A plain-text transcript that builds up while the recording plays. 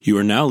You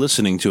are now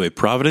listening to a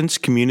Providence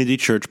Community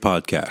Church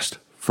podcast.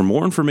 For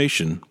more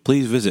information,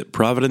 please visit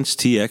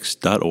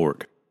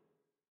providencetx.org.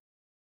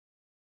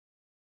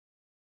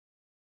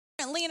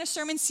 Currently in a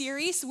sermon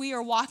series, we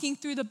are walking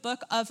through the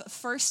book of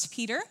 1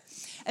 Peter,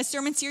 a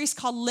sermon series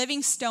called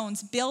Living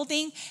Stones,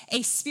 Building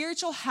a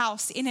Spiritual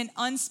House in an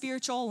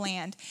Unspiritual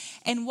Land.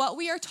 And what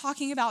we are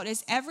talking about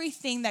is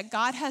everything that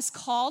God has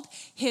called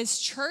his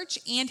church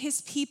and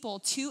his people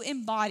to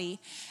embody,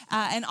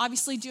 and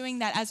obviously doing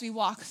that as we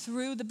walk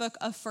through the book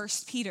of 1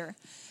 Peter.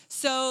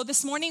 So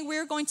this morning,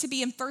 we're going to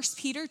be in 1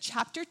 Peter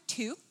chapter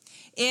 2.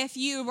 If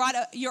you brought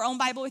your own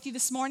Bible with you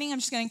this morning, I'm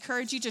just going to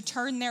encourage you to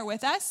turn there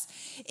with us.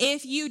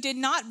 If you did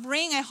not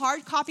bring a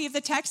hard copy of the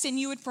text and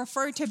you would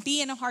prefer to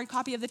be in a hard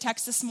copy of the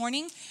text this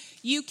morning,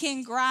 you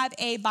can grab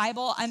a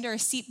Bible under a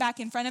seat back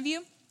in front of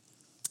you.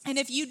 And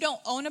if you don't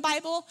own a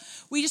Bible,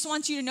 we just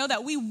want you to know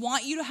that we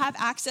want you to have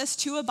access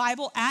to a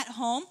Bible at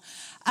home.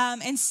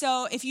 And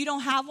so if you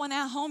don't have one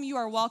at home, you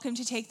are welcome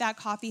to take that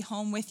copy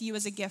home with you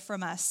as a gift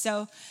from us.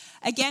 So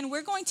again,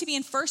 we're going to be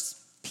in 1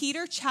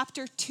 Peter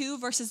chapter 2,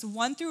 verses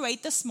 1 through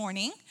 8 this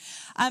morning.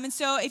 And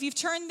so if you've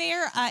turned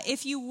there,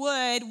 if you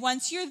would,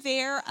 once you're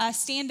there,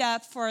 stand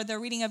up for the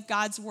reading of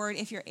God's word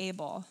if you're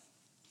able.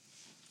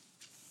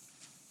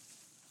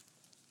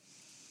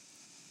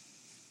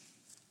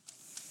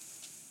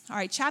 All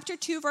right, chapter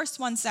 2, verse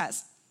 1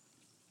 says,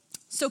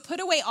 "So put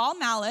away all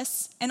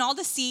malice and all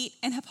deceit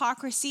and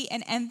hypocrisy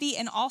and envy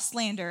and all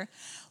slander.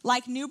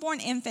 Like newborn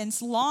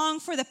infants, long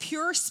for the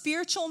pure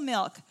spiritual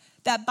milk,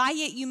 that by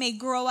it you may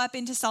grow up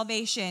into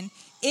salvation,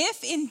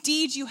 if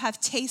indeed you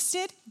have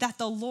tasted that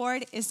the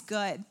Lord is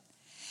good.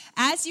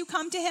 As you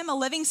come to him, a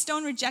living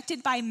stone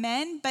rejected by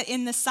men, but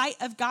in the sight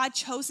of God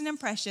chosen and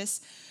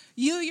precious,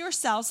 you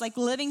yourselves, like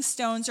living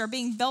stones, are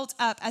being built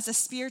up as a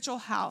spiritual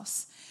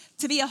house,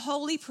 to be a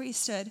holy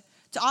priesthood,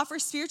 to offer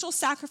spiritual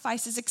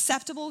sacrifices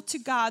acceptable to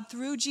God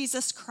through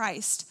Jesus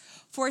Christ.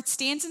 For it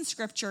stands in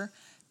Scripture,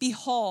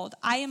 'Behold,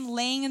 I am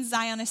laying in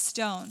Zion a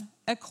stone,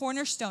 a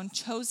cornerstone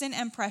chosen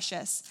and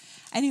precious,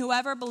 and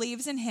whoever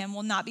believes in him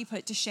will not be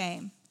put to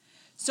shame.'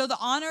 So the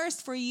honor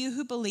is for you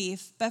who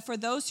believe, but for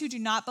those who do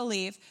not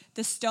believe,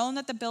 the stone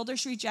that the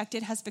builders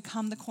rejected has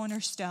become the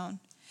cornerstone,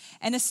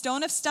 and a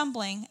stone of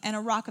stumbling and a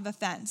rock of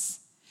offense.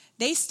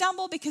 They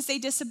stumble because they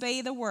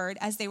disobey the word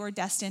as they were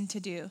destined to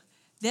do.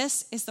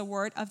 This is the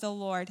word of the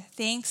Lord.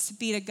 Thanks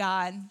be to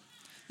God."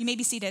 You may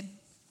be seated.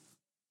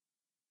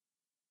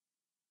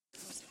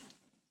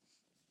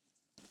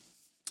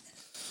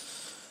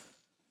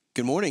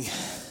 Good morning.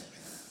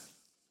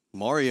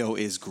 Mario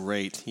is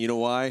great. You know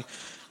why?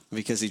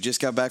 Because he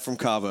just got back from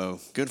Cabo.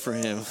 Good for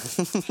him.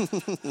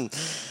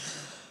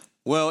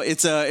 Well,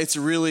 it's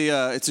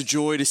a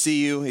joy to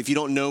see you. If you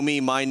don't know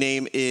me, my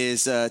name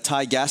is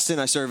Gaston.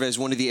 I serve as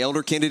one of the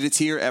elder candidates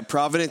here at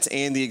Providence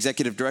and the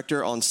executive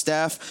director on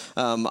staff.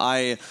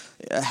 I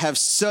have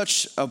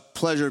such a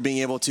pleasure being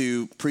able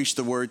to preach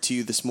the word to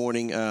you this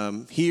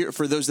morning. Here,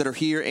 for those that are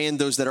here and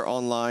those that are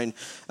online,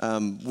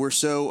 we're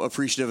so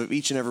appreciative of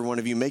each and every one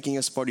of you making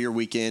us part of your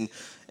weekend.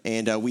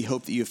 And we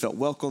hope that you have felt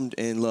welcomed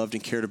and loved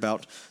and cared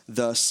about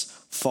thus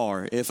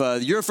far. If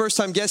you're a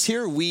first-time guest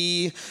here,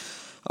 we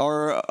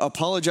are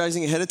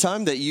apologizing ahead of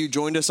time that you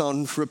joined us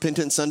on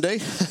Repentant Sunday.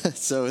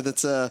 So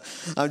that's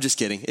I'm just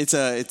kidding.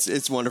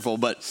 It's wonderful.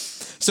 But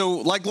so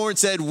like Lauren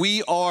said,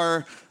 we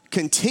are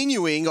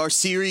continuing our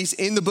series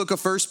in the book of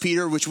 1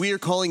 Peter, which we are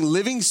calling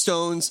Living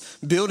Stones,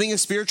 Building a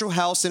Spiritual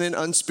House in an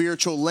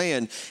Unspiritual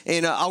Land.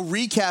 And I'll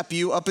recap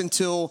you up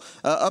until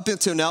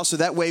now, so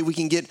that way we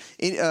can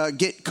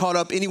get caught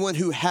up, anyone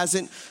who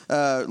hasn't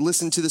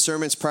listened to the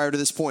sermons prior to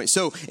this point.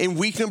 So in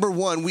week number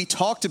 1, we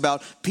talked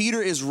about Peter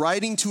is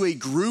writing to a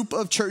group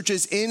of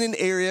churches in an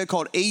area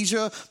called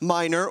Asia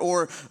Minor,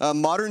 or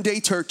modern day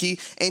Turkey,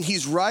 and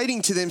he's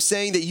writing to them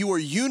saying that you are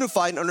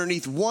unified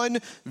underneath one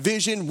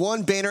vision,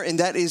 one banner, and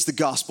that is the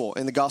gospel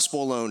and the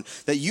gospel alone.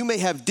 That you may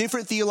have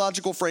different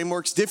theological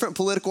frameworks, different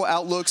political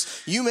outlooks,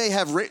 you may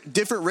have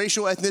different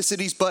racial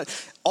ethnicities, but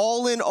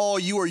all in all,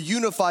 you are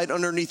unified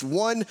underneath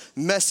one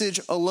message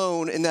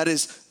alone, and that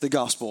is the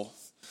gospel.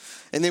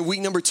 And then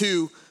week number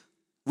 2,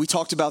 we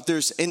talked about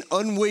there's an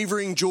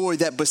unwavering joy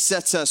that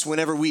besets us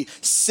whenever we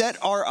set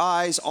our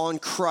eyes on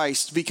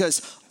Christ,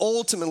 because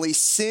ultimately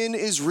sin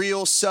is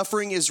real,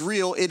 suffering is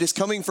real, it is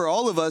coming for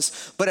all of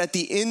us, but at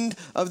the end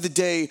of the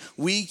day,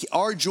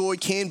 our joy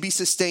can be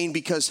sustained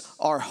because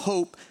our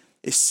hope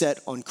is set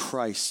on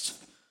Christ.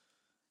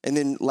 And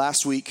then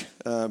last week,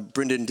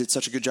 Brendan did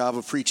such a good job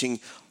of preaching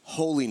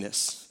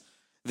holiness,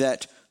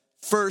 that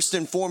first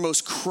and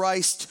foremost,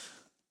 Christ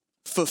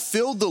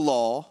fulfilled the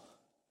law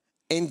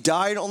and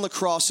died on the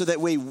cross so that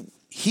way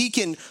he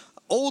can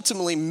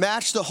ultimately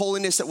match the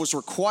holiness that was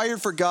required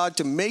for God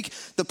to make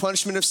the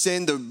punishment of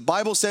sin. The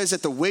Bible says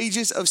that the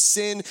wages of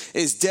sin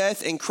is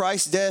death, and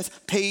Christ's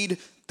death paid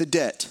the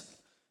debt.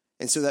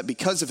 And so that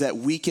because of that,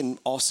 we can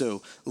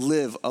also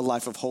live a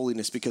life of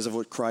holiness because of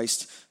what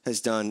Christ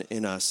has done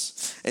in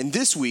us. And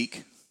this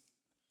week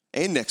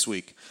and next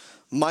week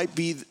might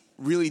be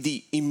really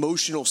the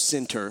emotional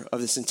center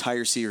of this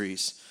entire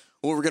series.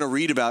 What we're going to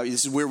read about,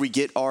 this is where we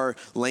get our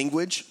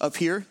language up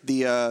here,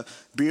 the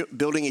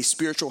building a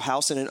spiritual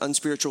house in an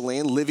unspiritual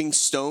land, living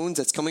stones.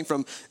 That's coming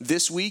from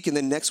this week. And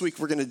then next week,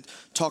 we're going to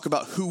talk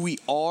about who we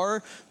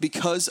are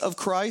because of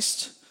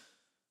Christ.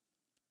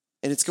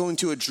 And it's going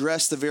to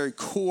address the very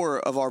core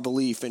of our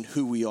belief in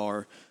who we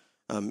are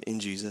in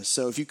Jesus.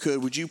 So if you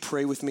could, would you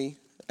pray with me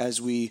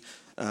as we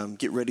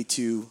get ready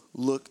to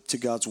look to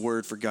God's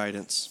word for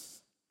guidance?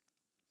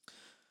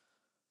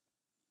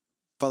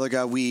 Father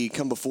God, we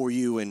come before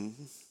you and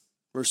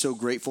we're so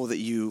grateful that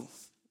you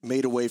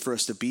made a way for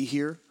us to be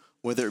here,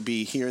 whether it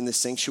be here in this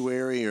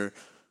sanctuary or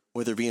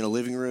whether it be in a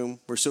living room.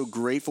 We're so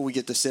grateful we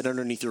get to sit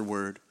underneath your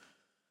word.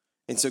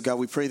 And so, God,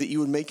 we pray that you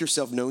would make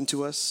yourself known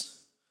to us.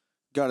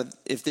 God,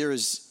 if there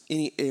is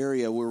any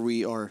area where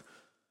we are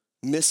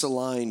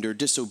misaligned or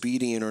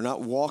disobedient or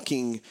not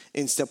walking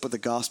in step with the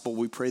gospel,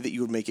 we pray that you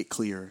would make it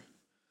clear.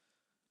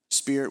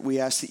 Spirit, we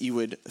ask that you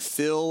would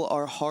fill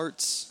our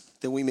hearts,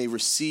 that we may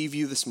receive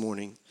you this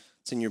morning.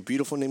 It's in your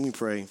beautiful name we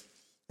pray.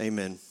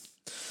 Amen.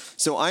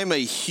 So I'm a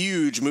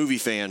huge movie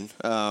fan.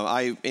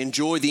 I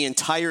enjoy the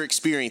entire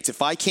experience.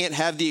 If I can't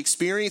have the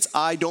experience,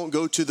 I don't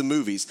go to the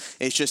movies.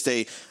 It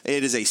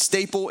is a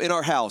staple in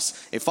our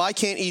house. If I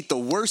can't eat the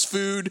worst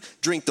food,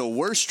 drink the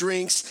worst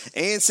drinks,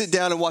 and sit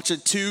down and watch a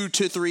 2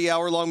 to 3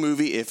 hour long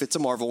movie, if it's a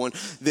Marvel one,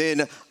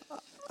 then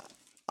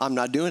I'm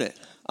not doing it.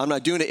 I'm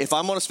not doing it. If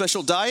I'm on a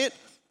special diet,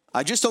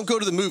 I just don't go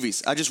to the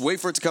movies. I just wait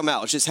for it to come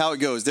out. It's just how it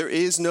goes. There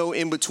is no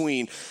in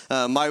between.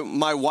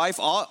 My wife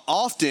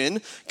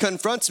often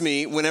confronts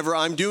me whenever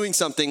I'm doing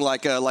something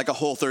like a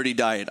Whole30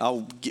 diet.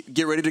 I'll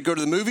get ready to go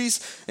to the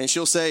movies, and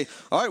she'll say,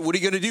 "All right, what are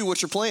you going to do?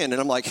 What's your plan?" And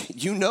I'm like,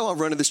 I'm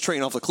running this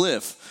train off the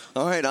cliff.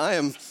 All right,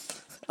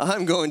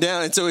 I'm going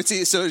down. And so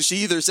she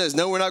either says,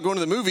 "No, we're not going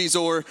to the movies,"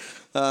 or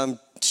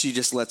she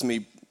just lets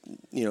me,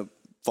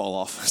 fall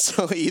off.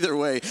 So either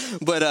way,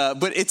 but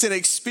it's an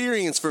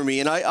experience for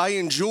me, and I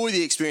enjoy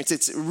the experience.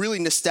 It's really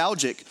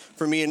nostalgic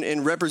for me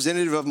and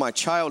representative of my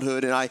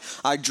childhood, and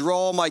I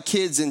draw my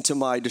kids into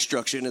my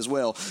destruction as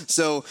well.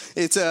 So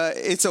it's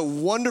a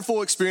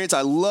wonderful experience.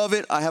 I love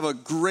it. I have a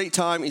great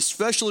time,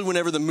 especially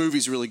whenever the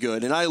movie's really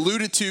good. And I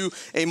alluded to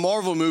a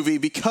Marvel movie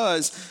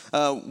because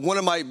one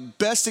of my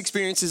best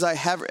experiences I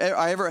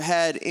ever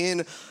had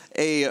in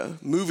a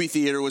movie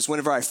theater was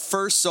whenever I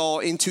first saw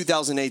in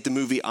 2008 the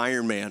movie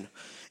Iron Man.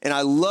 And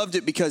I loved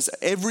it because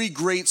every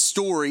great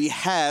story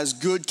has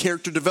good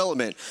character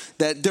development,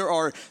 that there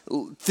are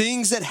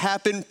things that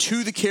happen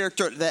to the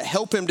character that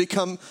help him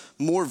become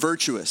more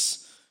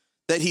virtuous,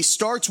 that he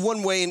starts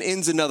one way and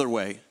ends another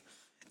way.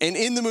 And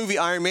in the movie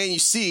Iron Man, you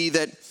see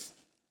that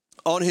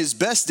on his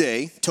best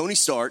day, Tony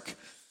Stark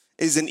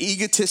is an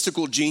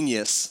egotistical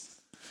genius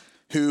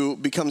who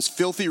becomes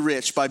filthy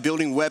rich by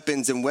building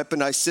weapons and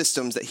weaponized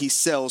systems that he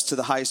sells to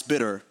the highest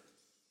bidder.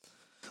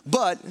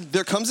 But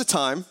there comes a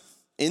time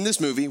in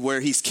this movie where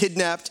he's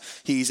kidnapped,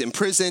 he's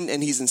imprisoned,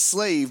 and he's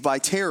enslaved by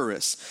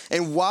terrorists.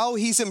 And while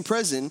he's in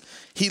prison,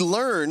 he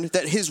learned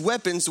that his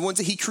weapons, the ones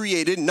that he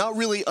created, not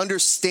really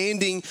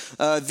understanding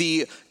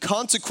the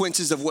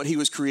consequences of what he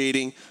was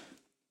creating,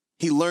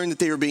 he learned that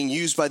they were being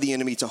used by the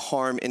enemy to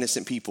harm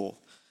innocent people.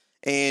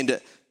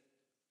 And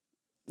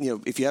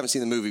if you haven't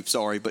seen the movie,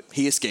 sorry, but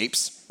he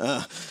escapes.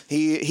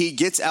 He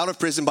gets out of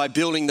prison by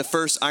building the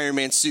first Iron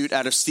Man suit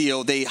out of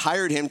steel. They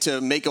hired him to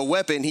make a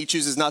weapon. He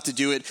chooses not to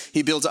do it.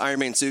 He builds an Iron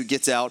Man suit,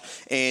 gets out,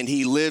 and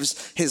he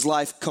lives his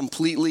life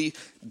completely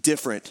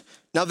different.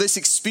 Now, this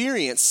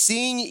experience,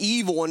 seeing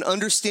evil and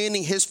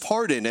understanding his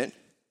part in it,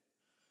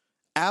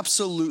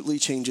 absolutely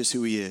changes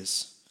who he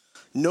is.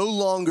 No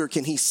longer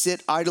can he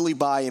sit idly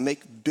by and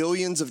make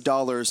billions of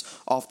dollars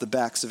off the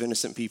backs of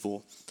innocent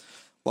people.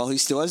 While he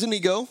still has an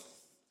ego,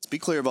 let's be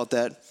clear about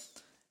that,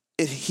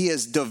 he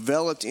has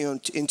developed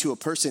into a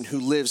person who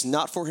lives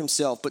not for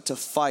himself, but to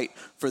fight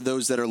for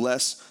those that are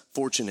less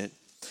fortunate.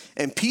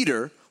 And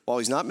Peter, while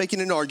he's not making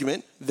an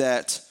argument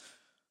that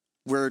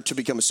we're to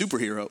become a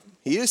superhero,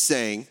 he is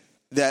saying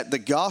that the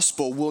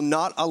gospel will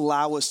not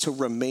allow us to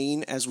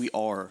remain as we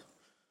are.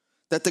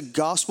 That the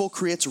gospel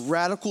creates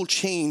radical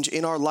change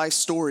in our life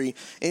story,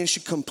 and it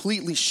should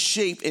completely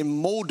shape and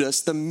mold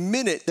us the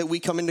minute that we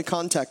come into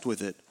contact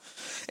with it.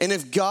 And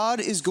if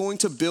God is going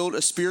to build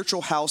a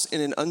spiritual house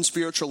in an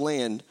unspiritual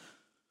land,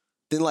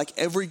 then like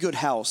every good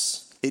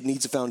house, it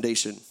needs a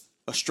foundation,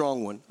 a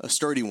strong one, a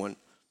sturdy one.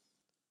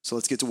 So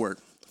let's get to work.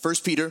 1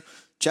 Peter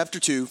chapter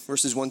 2,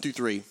 verses 1 through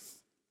 3.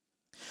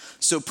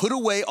 So put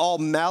away all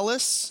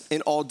malice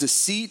and all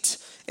deceit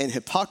and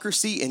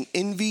hypocrisy and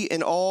envy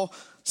and all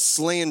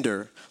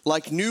slander.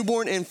 Like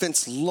newborn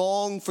infants,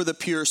 long for the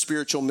pure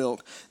spiritual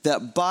milk,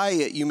 that by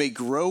it you may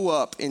grow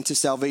up into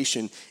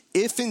salvation,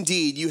 if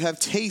indeed you have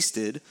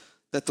tasted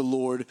that the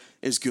Lord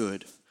is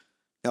good.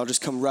 Now I'll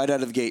just come right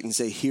out of the gate and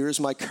say, here's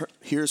my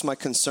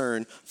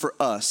concern for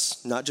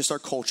us, not just our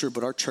culture,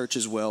 but our church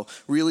as well,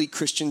 really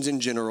Christians in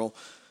general.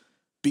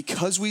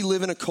 Because we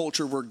live in a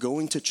culture where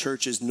going to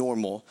church is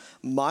normal,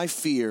 my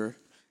fear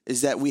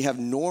is that we have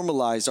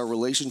normalized our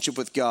relationship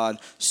with God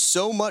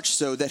so much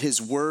so that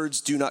his words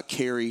do not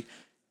carry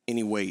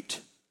any weight.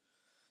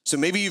 So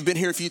maybe you've been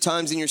here a few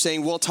times and you're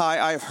saying, well, Ty,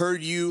 I've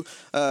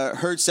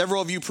heard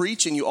several of you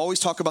preach, and you always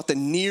talk about the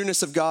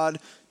nearness of God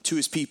to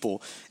his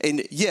people.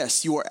 And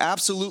yes, you are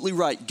absolutely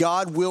right.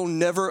 God will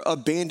never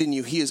abandon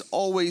you. He is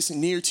always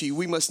near to you.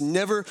 We must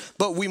never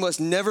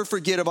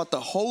forget about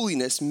the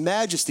holiness,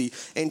 majesty,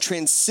 and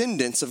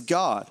transcendence of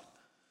God.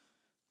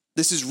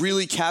 This is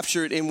really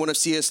captured in one of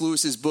C.S.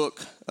 Lewis's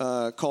book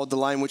called The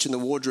Lion, Witch, and the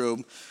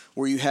Wardrobe,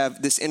 where you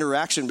have this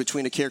interaction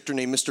between a character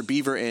named Mr.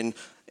 Beaver and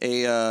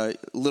a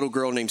little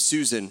girl named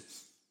Susan.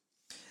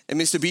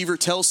 And Mr. Beaver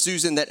tells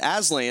Susan that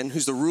Aslan,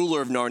 who's the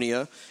ruler of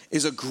Narnia,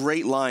 is a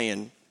great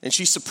lion. And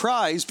she's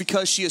surprised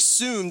because she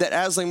assumed that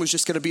Aslan was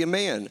just going to be a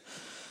man.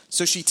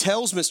 So she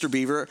tells Mr.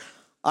 Beaver,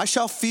 I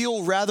shall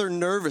feel rather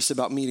nervous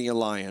about meeting a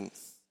lion.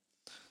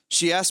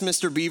 She asks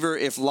Mr. Beaver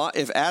if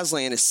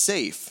Aslan is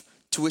safe,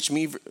 to which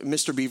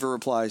Mr. Beaver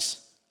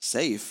replies,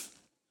 safe?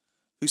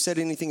 Who said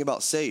anything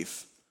about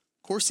safe?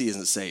 Of course he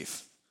isn't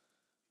safe,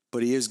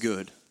 but he is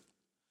good.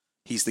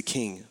 He's the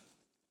king.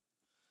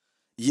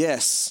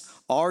 Yes,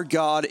 our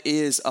God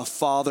is a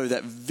father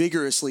that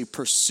vigorously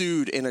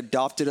pursued and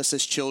adopted us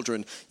as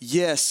children.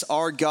 Yes,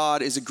 our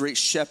God is a great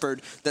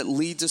shepherd that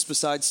leads us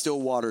beside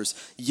still waters.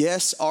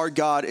 Yes, our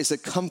God is a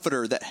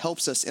comforter that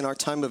helps us in our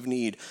time of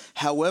need.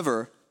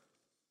 However,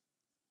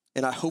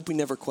 and I hope we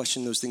never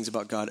question those things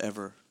about God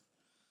ever,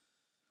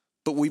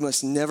 but we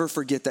must never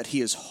forget that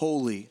he is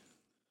holy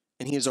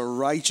and he is a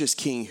righteous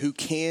king who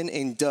can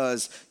and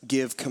does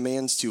give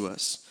commands to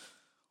us.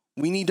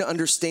 We need to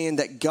understand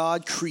that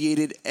God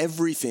created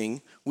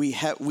everything we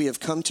have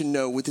come to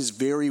know with his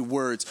very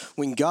words.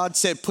 When God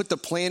said, put the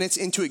planets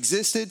into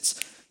existence,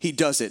 he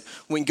does it.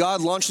 When God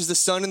launches the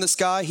sun in the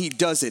sky, he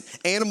does it.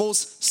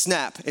 Animals,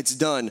 snap, it's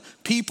done.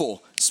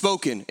 People,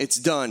 spoken, it's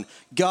done.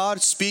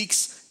 God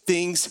speaks,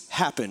 things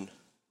happen.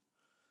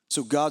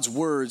 So God's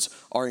words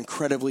are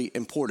incredibly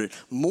important.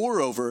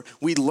 Moreover,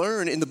 we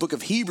learn in the book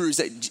of Hebrews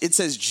that it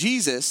says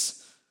Jesus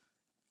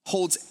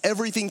holds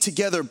everything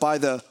together by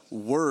the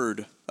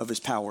word of his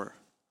power.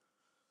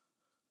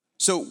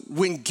 So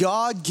when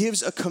God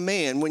gives a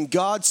command, when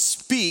God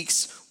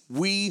speaks,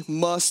 we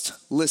must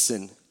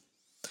listen.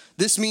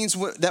 This means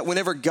that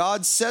whenever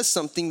God says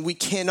something, we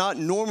cannot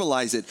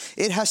normalize it.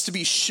 It has to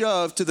be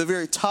shoved to the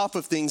very top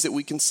of things that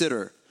we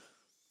consider.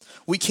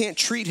 We can't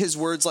treat his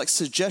words like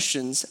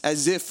suggestions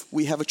as if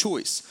we have a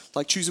choice,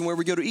 like choosing where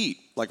we go to eat.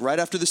 Like right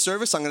after the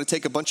service, I'm going to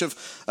take a bunch of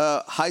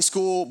high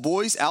school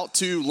boys out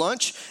to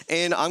lunch,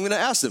 and I'm going to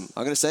ask them.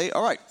 I'm going to say,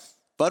 all right,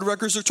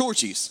 Fuddruckers or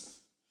Torchies?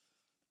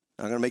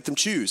 I'm going to make them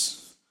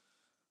choose.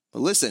 But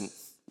listen,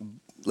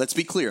 let's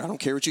be clear. I don't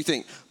care what you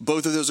think.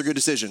 Both of those are good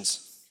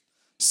decisions.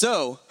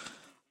 So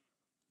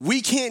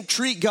we can't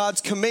treat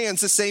God's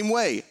commands the same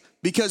way,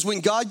 because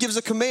when God gives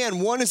a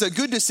command, one is a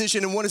good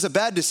decision and one is a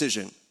bad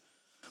decision.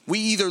 We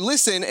either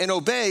listen and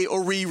obey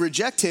or we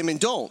reject him and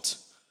don't.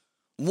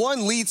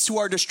 One leads to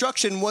our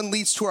destruction, one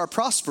leads to our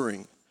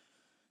prospering.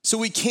 So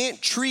we can't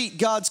treat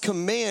God's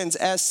commands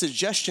as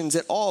suggestions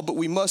at all, but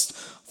we must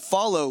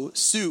follow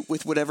suit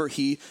with whatever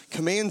he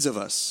commands of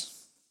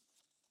us.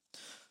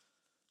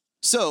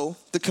 So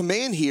the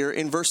command here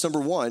in verse number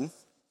 1,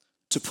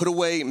 to put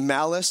away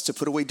malice, to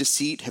put away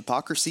deceit,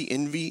 hypocrisy,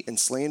 envy, and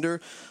slander,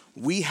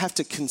 we have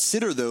to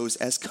consider those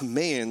as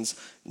commands.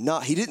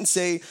 He didn't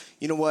say,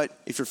 you know what,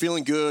 if you're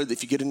feeling good,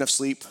 if you get enough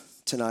sleep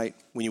tonight,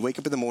 when you wake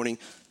up in the morning,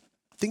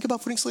 think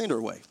about putting slander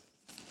away.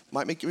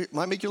 Might make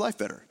your life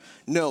better.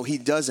 No, he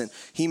doesn't.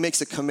 He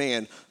makes a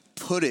command,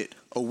 put it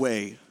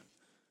away.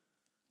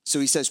 So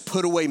he says,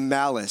 put away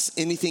malice,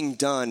 anything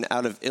done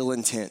out of ill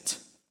intent.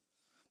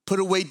 Put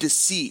away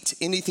deceit,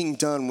 anything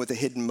done with a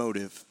hidden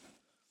motive.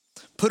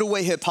 Put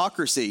away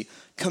hypocrisy,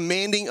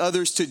 commanding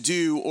others to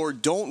do or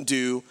don't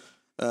do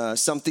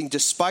something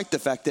despite the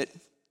fact that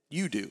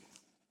you do.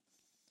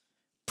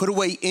 Put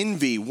away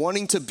envy,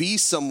 wanting to be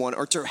someone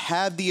or to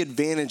have the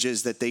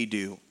advantages that they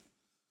do,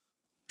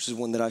 which is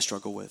one that I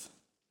struggle with.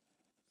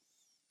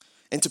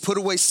 And to put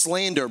away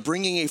slander,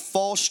 bringing a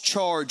false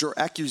charge or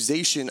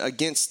accusation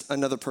against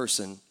another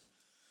person.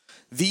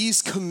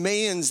 These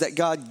commands that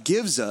God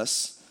gives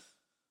us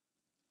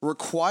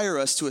require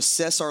us to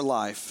assess our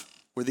life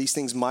where these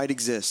things might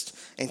exist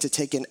and to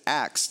take an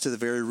axe to the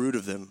very root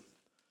of them.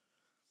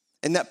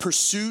 And that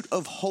pursuit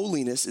of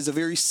holiness is a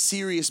very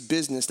serious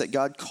business that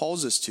God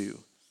calls us to.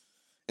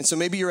 And so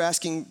maybe you're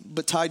asking,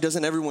 but Ty,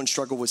 doesn't everyone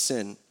struggle with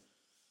sin?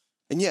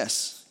 And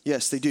yes,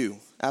 they do.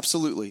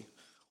 Absolutely.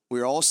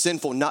 We're all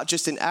sinful, not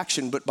just in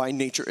action, but by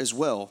nature as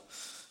well.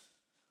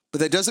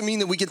 But that doesn't mean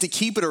that we get to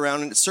keep it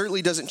around, and it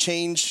certainly doesn't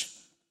change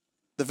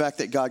the fact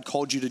that God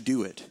called you to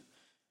do it.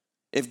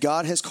 If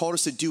God has called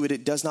us to do it,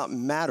 it does not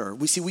matter.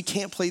 We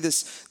can't play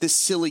this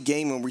silly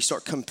game when we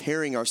start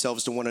comparing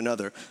ourselves to one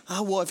another.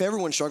 Well, if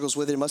everyone struggles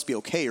with it, it must be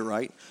okay,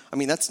 right? I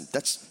mean,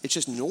 it's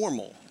just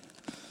normal.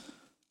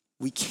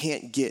 We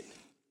can't get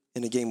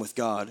in a game with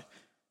God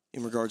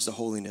in regards to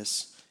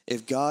holiness.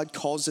 If God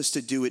calls us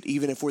to do it,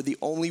 even if we're the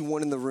only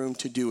one in the room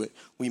to do it,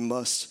 we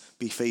must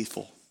be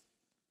faithful.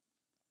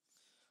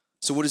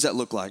 So what does that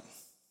look like?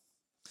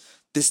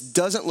 This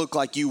doesn't look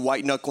like you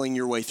white-knuckling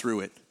your way through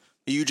it.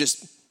 You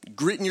just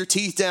gritting your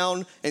teeth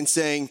down and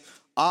saying,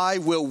 I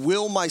will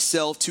will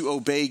myself to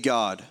obey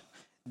God.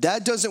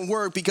 That doesn't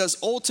work because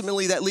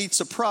ultimately that leads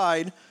to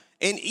pride.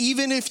 And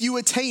even if you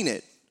attain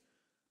it,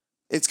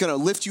 it's going to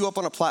lift you up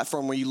on a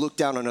platform where you look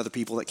down on other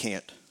people that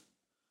can't.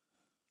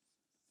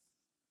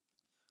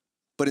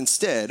 But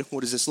instead,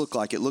 what does this look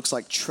like? It looks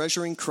like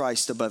treasuring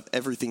Christ above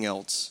everything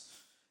else.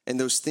 And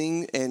those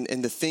things and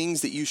the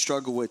things that you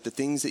struggle with, the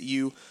things that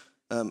you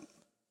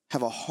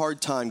have a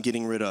hard time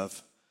getting rid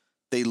of,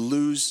 they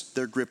lose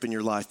their grip in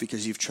your life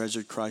because you've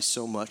treasured Christ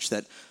so much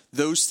that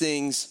those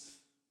things,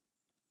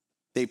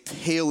 they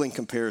pale in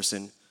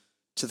comparison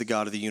to the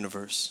God of the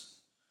universe.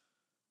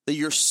 That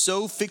you're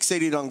so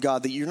fixated on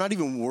God that you're not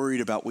even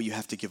worried about what you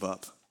have to give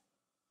up.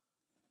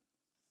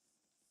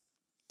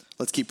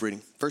 Let's keep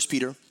reading. 1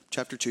 Peter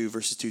chapter 2,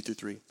 verses 2 through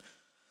 3.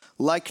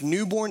 Like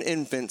newborn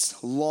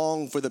infants,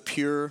 long for the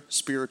pure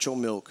spiritual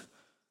milk,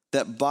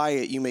 that by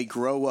it you may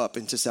grow up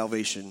into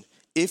salvation,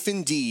 if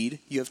indeed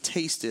you have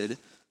tasted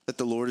that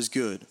the Lord is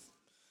good.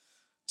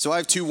 So I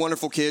have two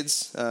wonderful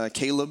kids,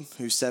 Caleb,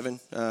 who's 7,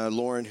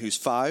 Lauren, who's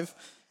 5.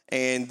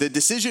 And the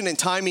decision and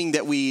timing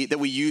that we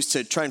used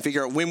to try and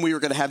figure out when we were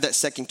going to have that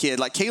second kid,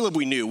 like Caleb,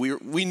 we knew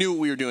what we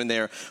were doing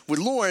there. With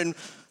Lauren,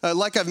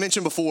 like I've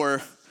mentioned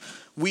before,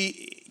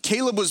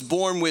 Caleb was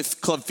born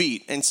with club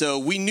feet, and so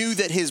we knew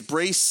that his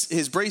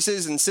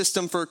braces and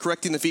system for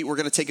correcting the feet were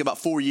going to take about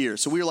 4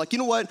 years. So we were like, you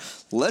know what?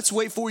 Let's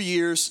wait 4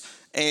 years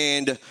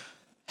and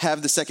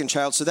have the second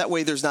child, so that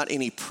way there's not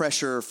any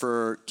pressure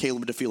for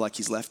Caleb to feel like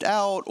he's left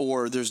out,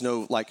 or there's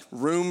no like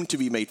room to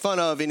be made fun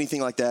of,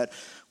 anything like that.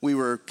 We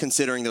were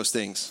considering those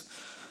things.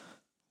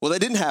 Well, that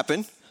didn't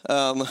happen.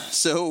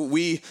 So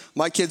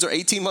my kids are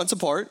 18 months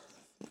apart.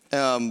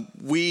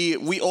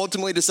 We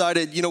ultimately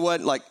decided, you know what?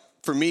 Like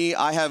for me,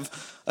 I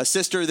have a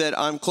sister that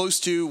I'm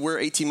close to. We're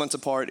 18 months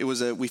apart.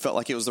 We felt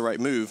like it was the right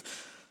move.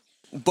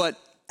 But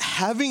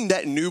having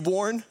that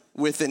newborn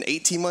with an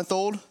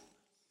 18-month-old,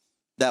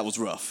 that was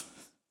rough.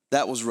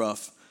 That was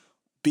rough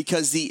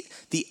because the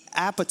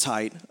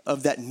appetite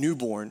of that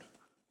newborn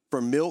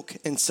for milk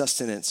and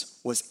sustenance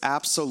was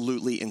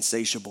absolutely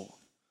insatiable.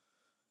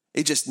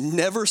 It just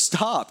never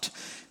stopped.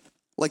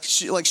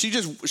 She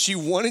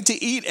wanted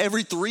to eat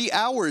every 3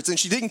 hours, and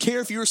she didn't care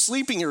if you were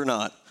sleeping or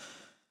not.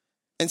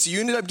 And so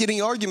you ended up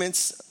getting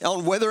arguments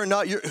on whether or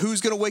not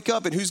who's going to wake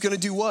up and who's going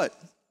to do what.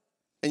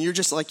 And you're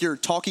just like, you're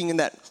talking in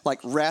that like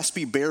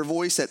raspy bear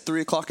voice at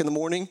 3 o'clock in the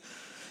morning.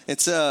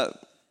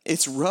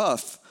 It's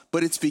rough,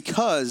 but it's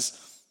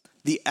because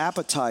the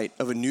appetite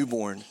of a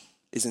newborn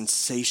is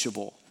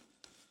insatiable.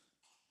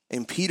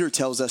 And Peter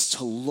tells us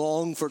to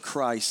long for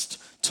Christ,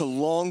 to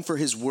long for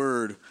his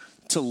word,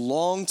 to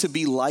long to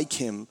be like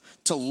him,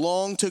 to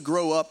long to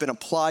grow up and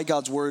apply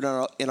God's word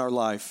in our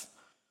life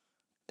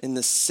in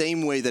the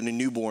same way that a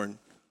newborn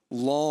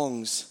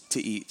longs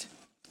to eat.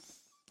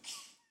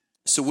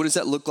 So what does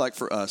that look like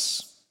for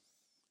us?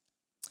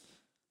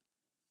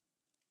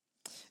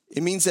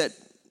 It means that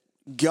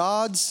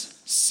God's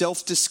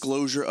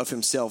self-disclosure of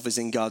himself is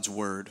in God's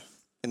word.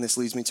 And this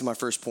leads me to my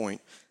first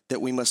point,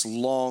 that we must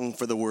long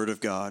for the word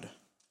of God.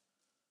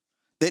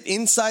 That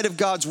inside of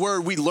God's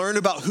word, we learn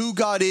about who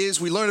God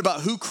is, we learn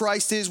about who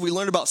Christ is, we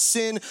learn about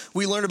sin,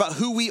 we learn about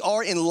who we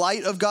are in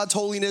light of God's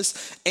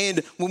holiness. And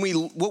what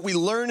we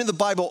learn in the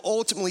Bible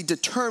ultimately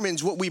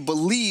determines what we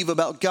believe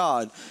about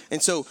God.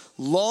 And so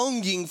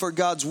longing for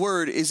God's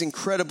word is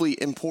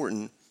incredibly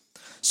important.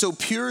 So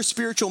pure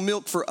spiritual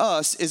milk for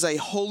us is a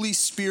Holy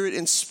Spirit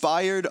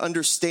inspired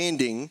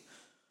understanding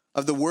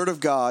of the word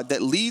of God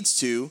that leads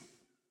to,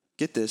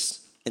 get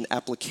this, an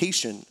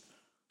application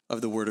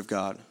of the word of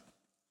God.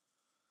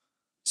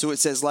 So it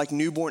says, like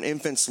newborn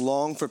infants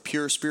long for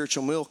pure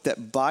spiritual milk,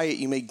 that by it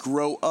you may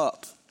grow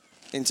up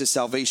into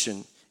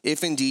salvation,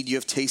 if indeed you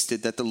have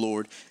tasted that the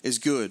Lord is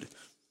good.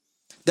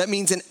 That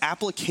means an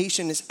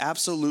application is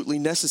absolutely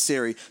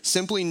necessary.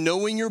 Simply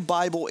knowing your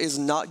Bible is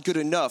not good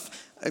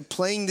enough.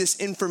 Playing this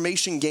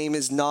information game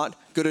is not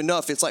good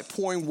enough. It's like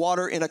pouring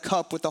water in a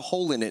cup with a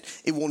hole in it.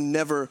 It will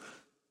never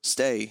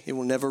stay. It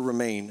will never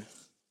remain.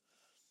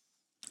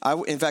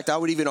 In fact, I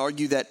would even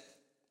argue that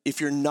if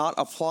you're not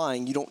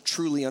applying, you don't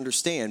truly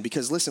understand.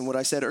 Because listen, what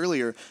I said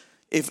earlier,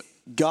 if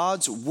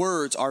God's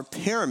words are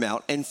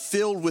paramount and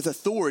filled with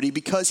authority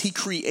because he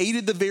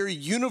created the very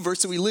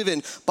universe that we live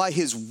in by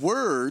his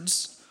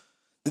words,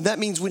 then that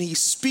means when he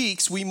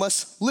speaks, we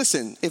must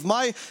listen. If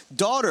my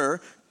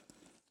daughter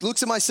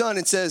looks at my son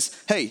and says,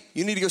 hey,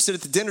 you need to go sit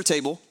at the dinner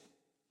table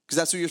because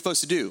that's what you're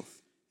supposed to do,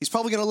 he's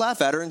probably going to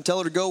laugh at her and tell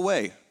her to go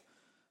away.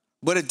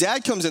 But a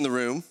dad comes in the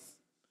room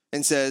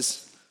and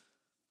says,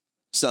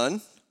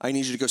 son, I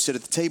need you to go sit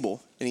at the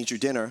table and eat your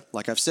dinner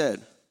like I've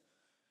said.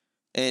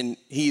 And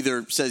he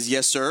either says,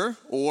 yes, sir,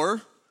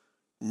 or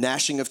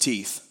gnashing of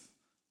teeth.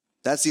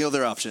 That's the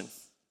other option.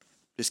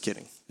 Just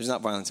kidding. There's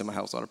not violence in my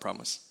household, I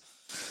promise.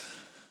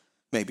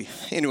 Maybe.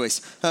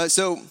 Anyways,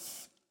 so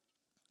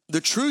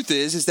the truth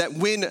is that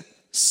when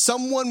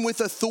someone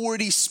with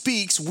authority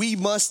speaks, we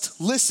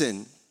must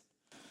listen.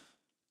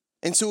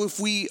 And so if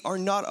we are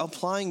not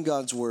applying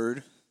God's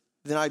word,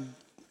 then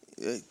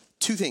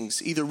two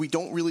things. Either we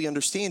don't really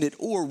understand it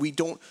or we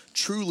don't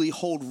truly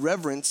hold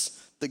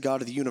reverence the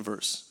God of the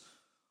universe.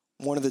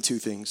 One of the two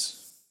things.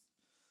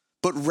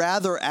 But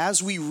rather,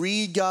 as we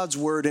read God's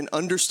word and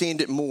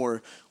understand it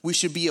more, we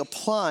should be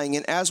applying.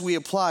 And as we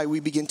apply, we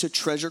begin to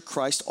treasure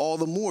Christ all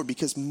the more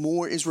because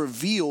more is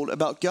revealed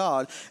about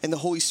God. And the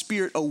Holy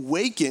Spirit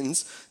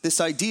awakens this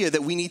idea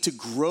that we need to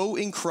grow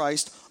in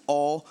Christ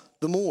all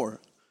the more.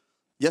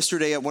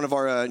 Yesterday at one of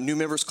our new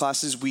members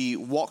classes, we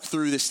walked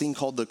through this thing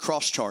called the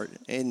cross chart.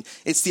 And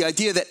it's the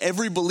idea that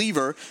every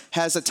believer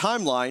has a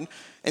timeline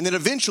and then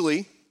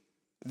eventually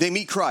they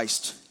meet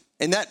Christ.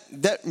 And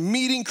that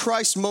meeting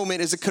Christ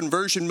moment is a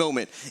conversion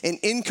moment. And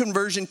in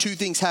conversion, two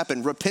things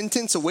happen.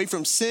 Repentance away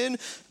from sin,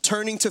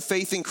 turning to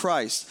faith in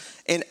Christ.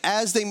 And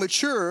as they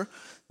mature,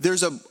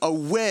 there's a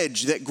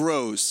wedge that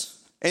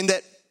grows. And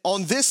that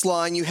on this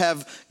line, you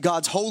have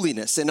God's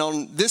holiness. And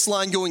on this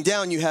line going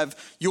down, you have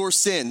your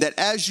sin. That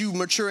as you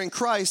mature in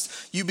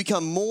Christ, you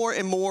become more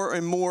and more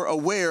and more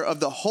aware of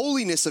the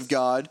holiness of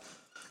God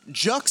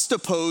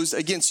juxtaposed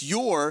against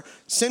your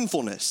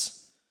sinfulness.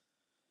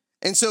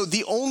 And so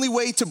the only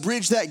way to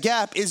bridge that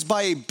gap is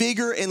by a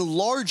bigger and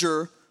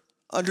larger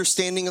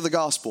understanding of the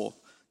gospel.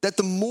 That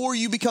the more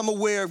you become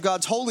aware of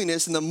God's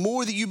holiness and the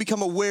more that you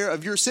become aware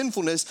of your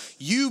sinfulness,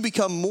 you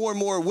become more and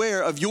more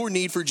aware of your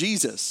need for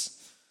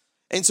Jesus.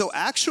 And so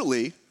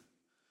actually,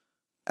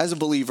 as a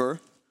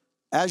believer,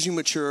 as you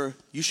mature,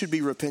 you should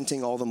be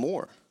repenting all the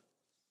more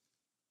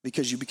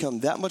because you become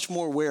that much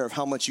more aware of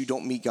how much you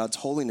don't meet God's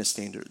holiness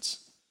standards.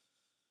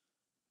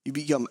 You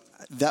become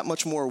that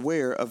much more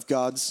aware of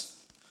God's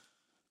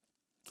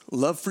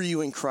love for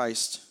you in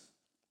Christ,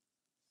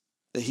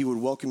 that he would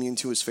welcome you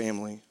into his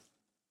family.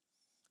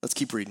 Let's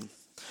keep reading.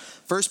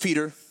 1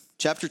 Peter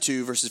chapter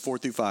 2, verses 4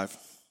 through 5.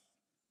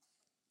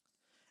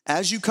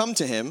 As you come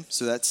to him,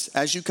 so that's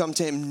as you come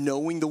to him,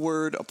 knowing the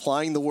word,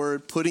 applying the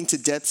word, putting to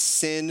death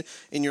sin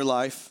in your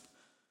life,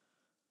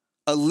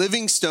 a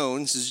living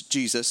stone, this is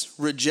Jesus,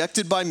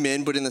 rejected by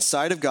men, but in the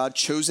sight of God,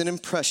 chosen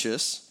and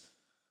precious.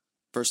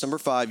 Verse number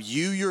 5,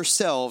 you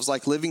yourselves,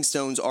 like living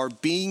stones, are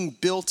being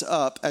built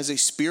up as a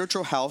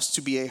spiritual house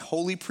to be a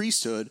holy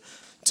priesthood,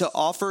 to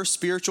offer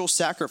spiritual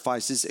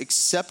sacrifices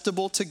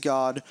acceptable to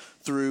God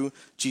through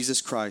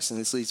Jesus Christ. And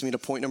this leads me to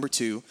point number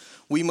 2.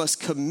 We must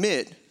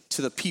commit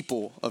to the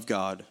people of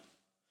God.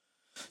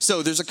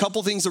 So there's a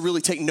couple things to really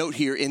take note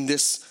here in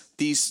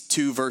these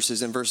two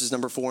verses, in verses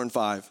number 4 and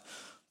 5.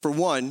 For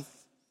one,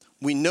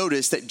 we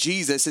notice that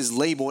Jesus is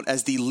labeled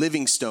as the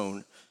living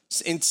stone.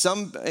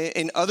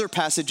 In other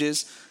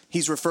passages,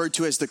 he's referred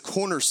to as the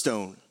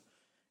cornerstone.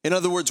 In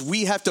other words,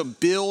 we have to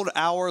build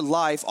our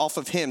life off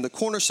of him. The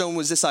cornerstone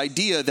was this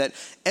idea that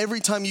every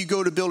time you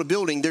go to build a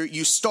building,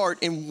 you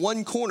start in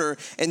one corner,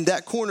 and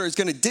that corner is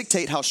going to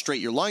dictate how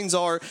straight your lines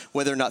are,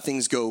 whether or not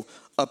things go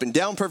up and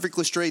down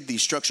perfectly straight, the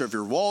structure of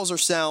your walls are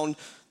sound.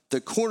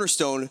 The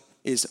cornerstone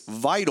is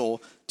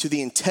vital to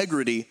the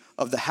integrity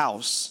of the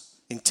house,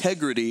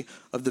 integrity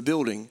of the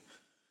building.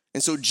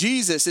 And so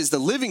Jesus is the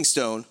living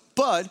stone,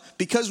 but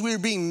because we are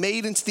being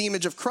made into the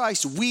image of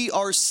Christ, we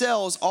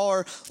ourselves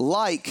are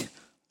like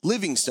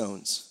living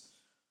stones.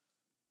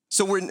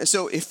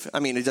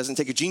 It doesn't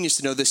take a genius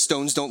to know that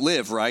stones don't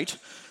live, right?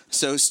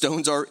 So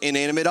stones are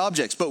inanimate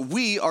objects, but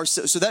we are,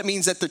 so that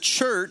means that the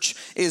church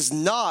is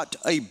not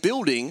a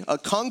building, a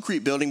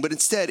concrete building, but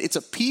instead it's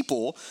a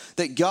people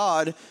that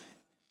God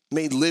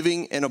made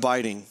living and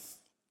abiding.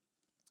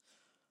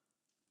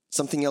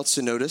 Something else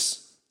to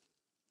notice,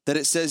 that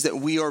it says that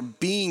we are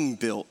being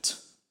built,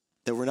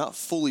 that we're not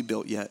fully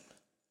built yet.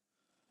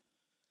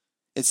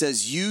 It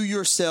says, you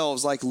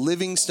yourselves, like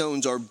living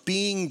stones, are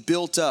being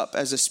built up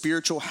as a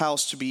spiritual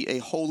house to be a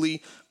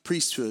holy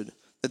priesthood.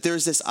 That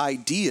there's this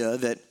idea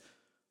that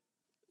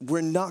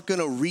we're not going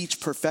to reach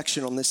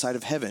perfection on this side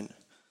of heaven.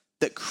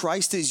 That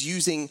Christ is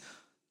using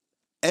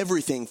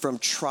everything from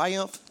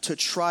triumph to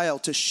trial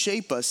to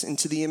shape us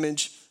into the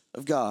image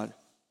of God.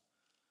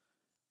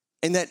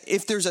 And that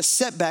if there's a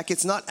setback,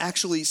 it's not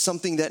actually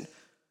something that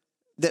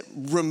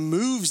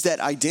removes that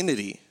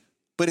identity,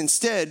 but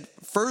instead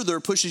further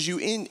pushes you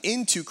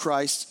into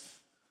Christ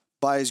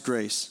by his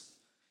grace.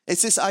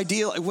 It's this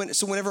idea,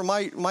 whenever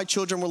my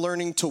children were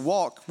learning to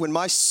walk, when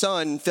my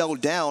son fell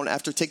down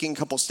after taking a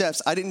couple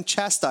steps, I didn't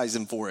chastise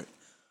him for it.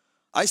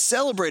 I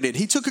celebrated.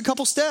 He took a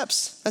couple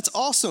steps. That's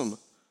awesome.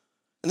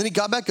 And then he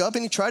got back up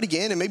and he tried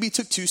again, and maybe he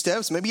took 2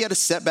 steps. Maybe he had a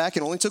setback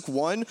and only took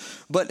 1,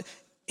 but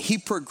he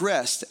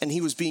progressed, and he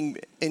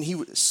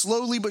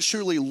slowly but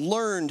surely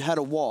learned how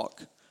to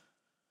walk.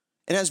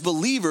 And as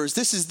believers,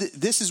 this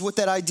is what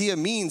that idea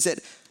means, that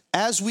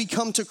as we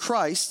come to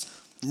Christ,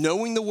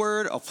 knowing the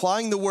word,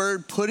 applying the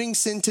word, putting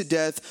sin to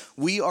death,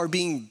 we are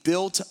being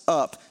built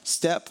up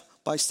step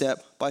by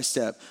step by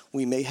step.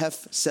 We may have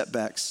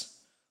setbacks,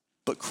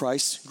 but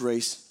Christ's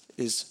grace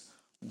is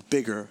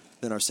bigger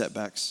than our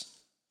setbacks.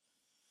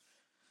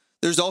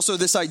 There's also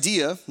this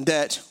idea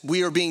that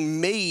we are being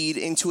made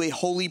into a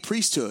holy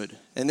priesthood.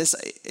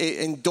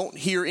 And don't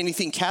hear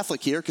anything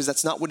Catholic here, because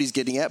that's not what he's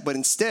getting at. But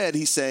instead,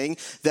 he's saying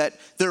that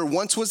there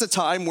once was a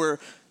time where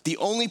The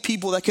only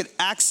people that could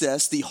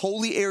access the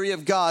holy area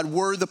of God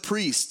were the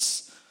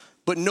priests,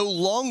 but no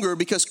longer,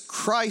 because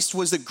Christ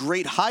was the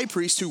great high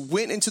priest who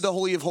went into the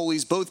Holy of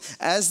Holies, both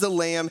as the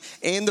lamb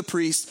and the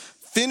priest,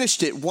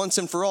 finished it once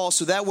and for all,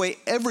 so that way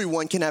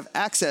everyone can have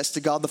access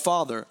to God the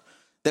Father.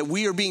 That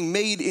we are being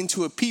made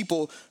into a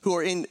people who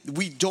are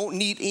we don't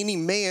need any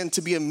man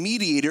to be a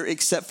mediator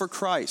except for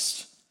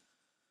Christ.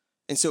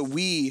 And so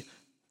we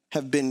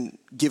have been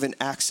given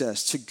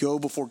access to go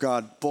before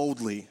God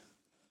boldly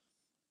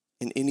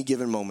in any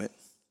given moment.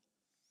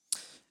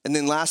 And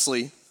then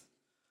lastly,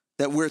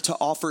 that we're to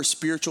offer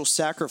spiritual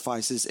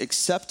sacrifices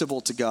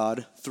acceptable to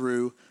God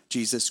through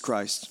Jesus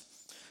Christ.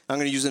 I'm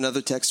going to use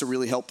another text to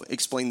really help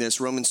explain this.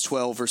 Romans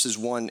 12 verses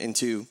 1 and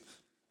 2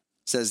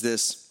 says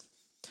this: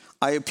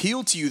 I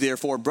appeal to you,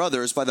 therefore,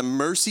 brothers, by the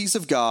mercies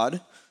of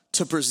God,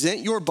 to present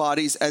your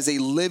bodies as a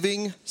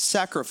living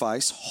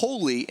sacrifice,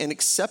 holy and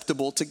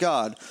acceptable to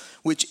God,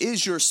 which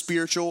is your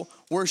spiritual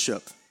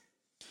worship.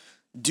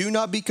 Do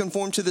not be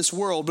conformed to this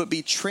world, but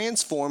be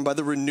transformed by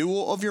the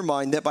renewal of your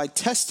mind, that by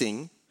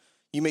testing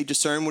you may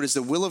discern what is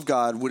the will of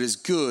God, what is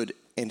good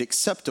and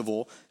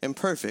acceptable and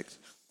perfect.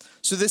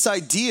 So this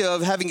idea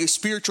of having a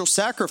spiritual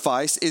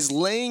sacrifice is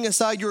laying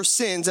aside your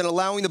sins and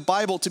allowing the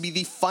Bible to be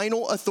the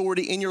final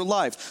authority in your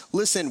life.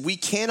 Listen, we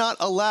cannot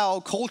allow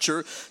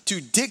culture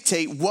to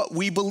dictate what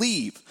we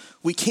believe.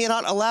 We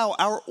cannot allow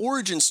our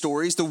origin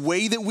stories, the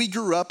way that we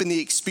grew up and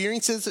the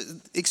experiences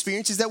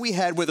that we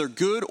had, whether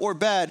good or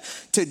bad,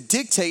 to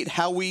dictate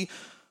how we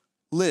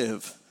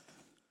live.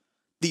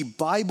 The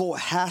Bible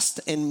has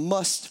to and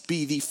must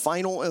be the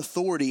final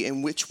authority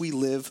in which we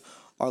live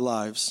our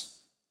lives.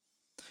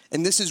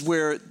 And this is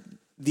where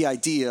the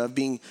idea of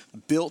being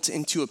built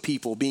into a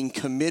people, being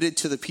committed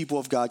to the people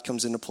of God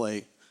comes into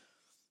play.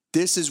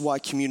 This is why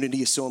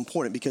community is so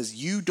important, because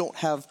you don't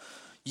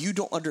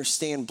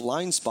understand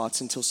blind spots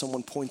until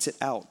someone points it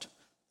out.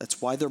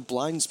 That's why they're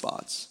blind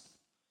spots.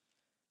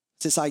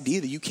 It's this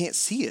idea that you can't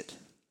see it.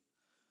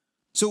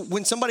 So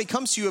when somebody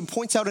comes to you and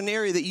points out an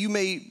area that you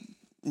may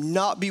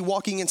not be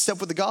walking in step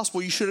with the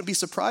gospel, you shouldn't be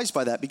surprised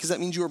by that, because that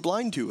means you are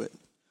blind to it.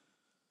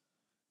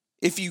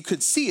 If you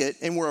could see it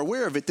and were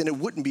aware of it, then it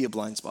wouldn't be a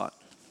blind spot.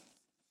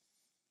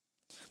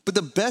 But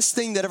the best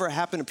thing that ever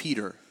happened to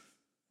Peter,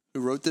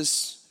 who wrote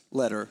this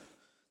letter,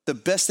 the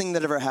best thing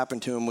that ever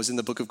happened to him was in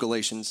the book of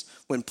Galatians,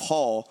 when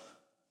Paul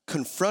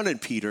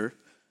confronted Peter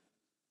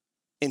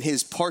in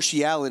his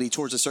partiality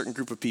towards a certain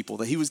group of people,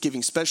 that he was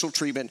giving special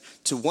treatment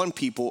to one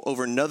people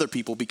over another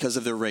people because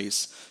of their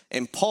race.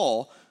 And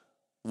Paul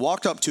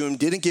walked up to him,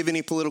 didn't give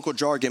any political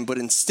jargon, but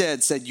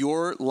instead said,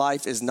 your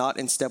life is not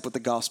in step with the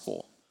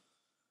gospel.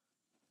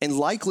 And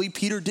likely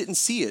Peter didn't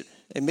see it.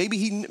 And maybe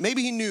he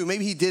knew,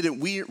 maybe he didn't.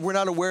 We're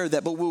not aware of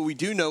that. But what we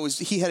do know is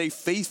he had a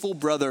faithful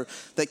brother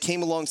that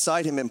came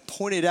alongside him and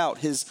pointed out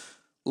his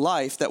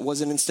life that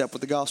wasn't in step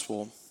with the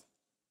gospel.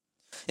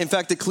 In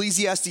fact,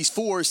 Ecclesiastes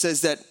 4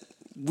 says that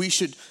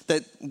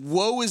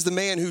woe is the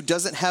man who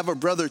doesn't have a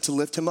brother to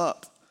lift him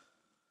up.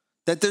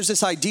 That there's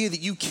this idea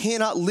that you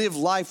cannot live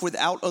life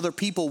without other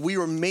people. We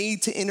were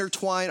made to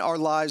intertwine our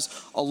lives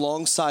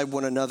alongside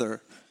one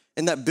another.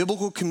 And that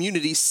biblical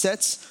community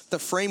sets the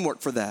framework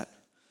for that,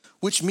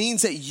 which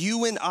means that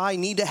you and I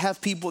need to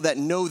have people that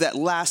know that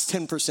last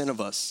 10%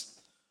 of us.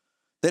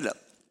 That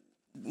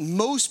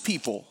most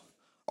people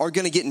are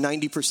going to get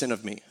 90%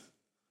 of me,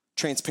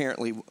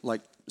 transparently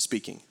like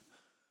speaking.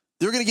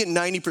 They're going to get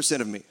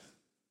 90% of me.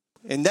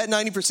 And that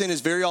 90%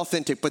 is very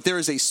authentic, but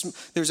there's a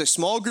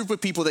small group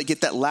of people that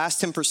get that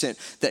last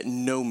 10% that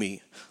know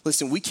me.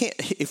 Listen,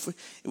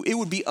 it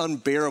would be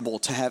unbearable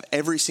to have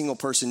every single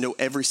person know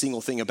every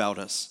single thing about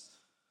us.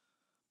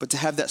 But to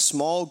have that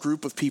small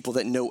group of people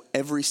that know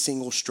every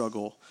single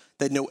struggle,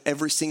 that know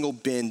every single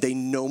bend, they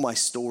know my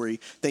story,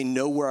 they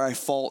know where I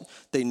fault,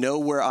 they know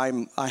where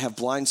I have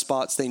blind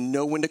spots, they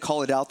know when to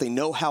call it out, they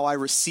know how I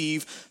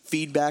receive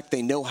feedback,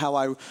 they know how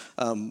I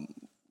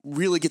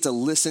really get to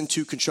listen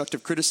to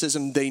constructive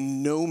criticism. They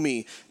know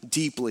me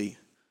deeply.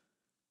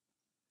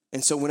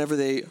 And so whenever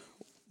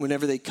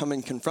they come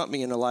and confront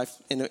me in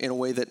a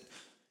way that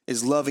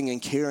is loving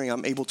and caring,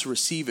 I'm able to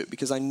receive it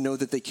because I know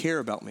that they care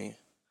about me.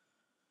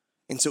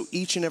 And so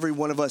each and every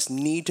one of us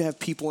need to have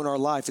people in our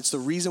life. It's the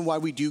reason why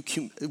we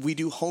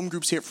do home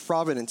groups here at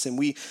Providence, and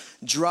we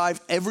drive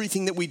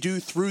everything that we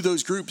do through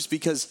those groups,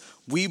 because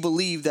we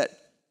believe that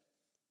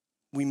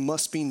we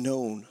must be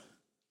known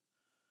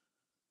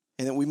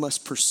and that we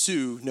must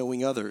pursue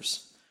knowing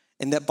others.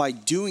 And that by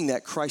doing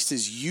that, Christ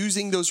is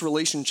using those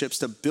relationships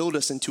to build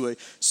us into a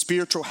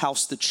spiritual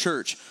house, the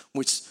church,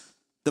 which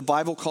the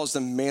Bible calls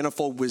the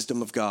manifold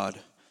wisdom of God.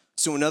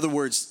 So in other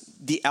words,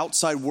 the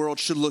outside world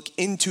should look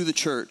into the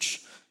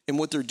church and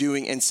what they're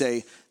doing and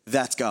say,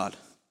 that's God.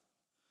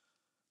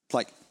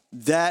 Like,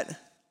 that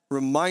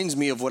reminds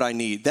me of what I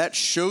need. That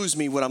shows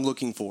me what I'm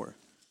looking for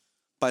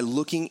by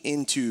looking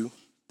into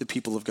the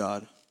people of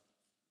God.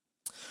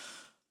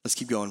 Let's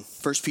keep going.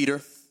 1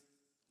 Peter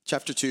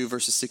chapter 2,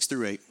 verses 6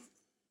 through 8.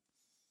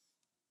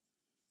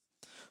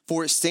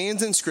 For it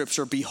stands in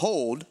Scripture,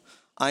 behold,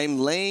 I am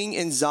laying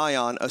in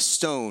Zion a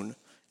stone,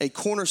 a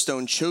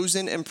cornerstone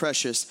chosen and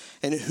precious,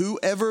 and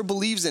whoever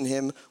believes in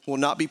him will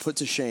not be put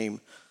to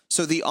shame.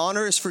 So the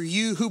honor is for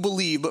you who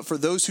believe, but for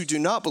those who do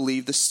not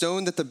believe, the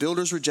stone that the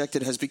builders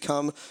rejected has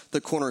become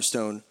the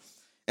cornerstone,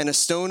 and a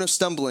stone of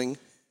stumbling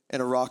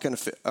and a rock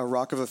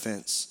of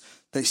offense.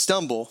 They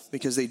stumble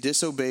because they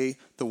disobey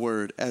the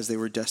word as they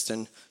were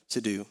destined to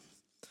do.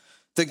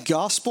 The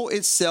gospel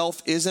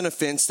itself is an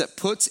offense that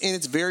puts in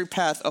its very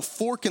path a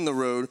fork in the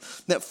road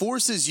that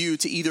forces you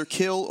to either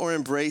kill or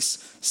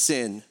embrace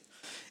sin.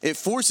 It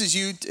forces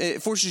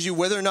you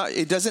whether or not,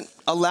 it doesn't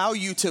allow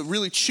you to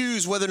really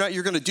choose whether or not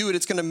you're going to do it.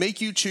 It's going to make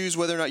you choose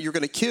whether or not you're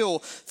going to kill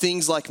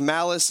things like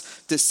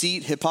malice,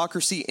 deceit,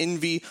 hypocrisy,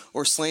 envy,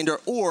 or slander,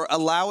 or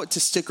allow it to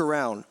stick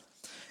around.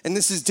 And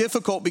this is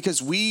difficult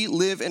because we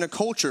live in a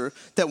culture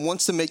that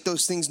wants to make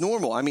those things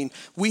normal. I mean,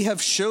 we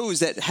have shows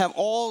that have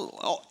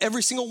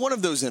every single one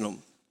of those in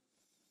them.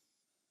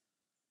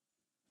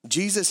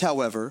 Jesus,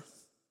 however,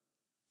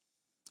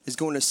 is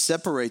going to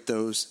separate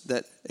those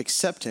that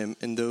accept him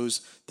and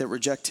those that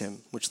reject him,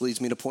 which leads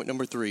me to point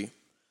number 3.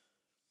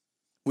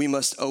 We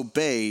must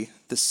obey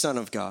the Son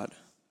of God.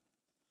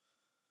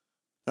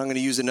 And I'm going to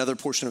use another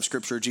portion of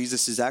Scripture,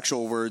 Jesus'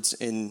 actual words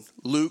in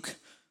Luke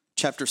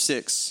chapter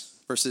 6,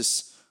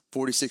 verses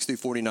 46 through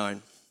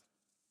 49.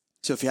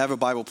 So if you have a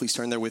Bible, please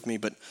turn there with me.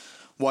 But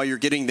while you're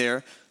getting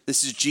there,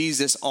 this is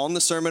Jesus on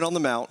the Sermon on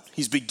the Mount.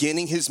 He's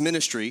beginning his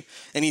ministry,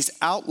 and he's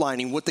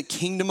outlining what the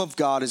kingdom of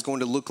God is going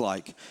to look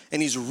like.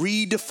 And he's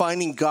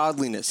redefining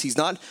godliness. He's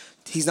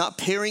not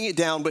paring it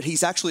down, but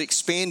he's actually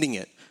expanding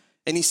it.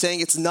 And he's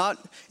saying it's not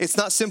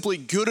simply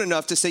good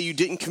enough to say you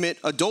didn't commit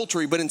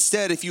adultery, but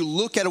instead, if you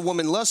look at a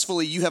woman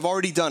lustfully, you have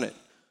already done it.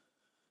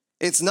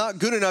 It's not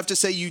good enough to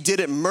say you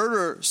didn't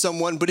murder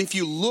someone, but if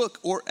you look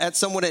at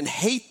someone and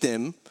hate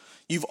them,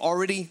 you've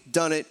already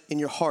done it in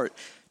your heart.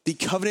 The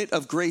covenant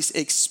of grace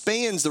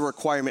expands the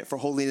requirement for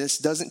holiness,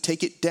 doesn't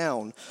take it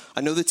down.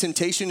 I know the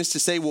temptation is to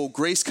say, well,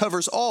 grace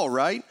covers all,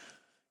 right?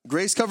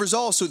 Grace covers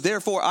all, so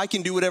therefore I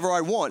can do whatever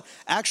I want.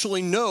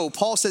 Actually, no,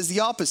 Paul says the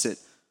opposite.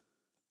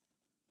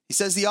 He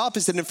says the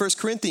opposite in 1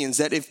 Corinthians,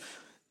 that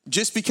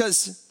just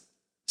because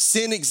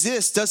sin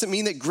exists doesn't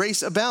mean that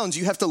grace abounds.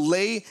 You have to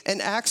lay an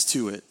axe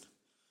to it.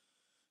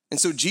 And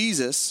so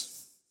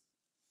Jesus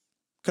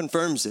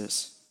confirms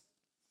this.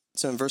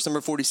 So in verse number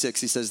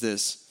 46, he says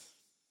this: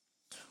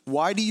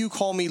 "Why do you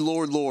call me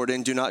Lord, Lord,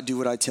 and do not do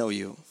what I tell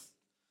you?"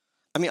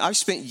 I mean, I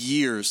spent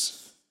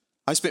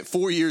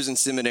 4 years in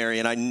seminary,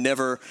 and I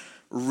never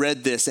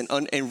read this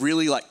and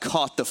really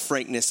caught the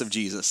frankness of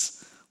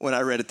Jesus when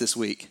I read it this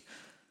week.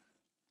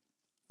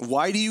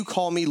 Why do you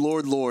call me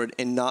Lord, Lord,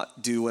 and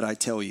not do what I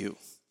tell you?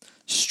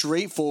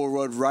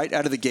 Straightforward, right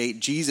out of the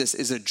gate, Jesus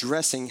is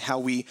addressing how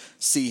we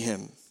see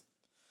him.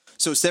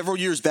 So several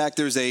years back,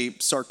 there's a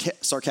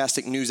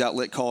sarcastic news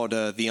outlet called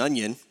The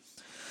Onion,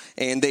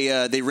 and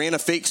they ran a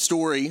fake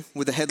story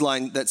with a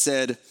headline that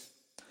said,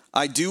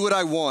 "I do what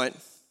I want,"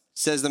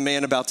 says the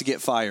man about to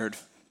get fired.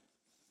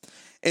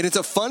 And it's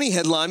a funny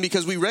headline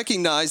because we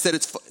recognize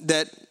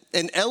that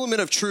an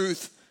element of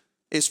truth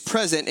is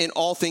present in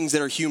all things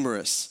that are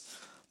humorous.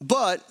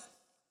 But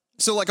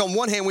so on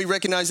one hand, we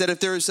recognize that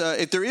if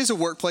there is a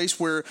workplace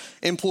where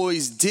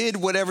employees did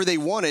whatever they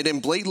wanted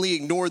and blatantly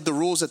ignored the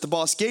rules that the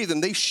boss gave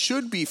them, they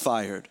should be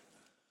fired.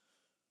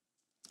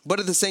 But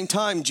at the same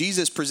time,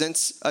 Jesus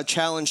presents a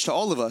challenge to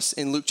all of us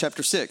in Luke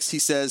chapter 6. He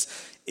says,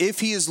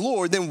 if he is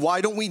Lord, then why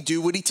don't we do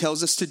what he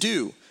tells us to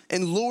do?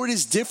 And Lord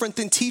is different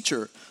than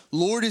teacher.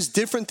 Lord is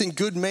different than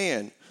good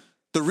man.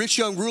 The rich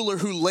young ruler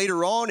who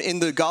later on in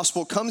the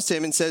gospel comes to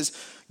him and says,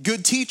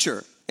 "Good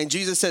teacher." And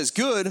Jesus says,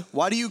 "Good?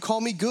 Why do you call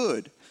me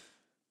good?"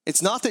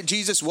 It's not that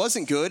Jesus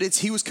wasn't good.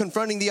 He was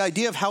confronting the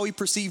idea of how he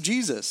perceived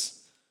Jesus.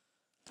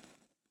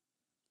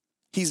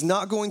 He's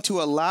not going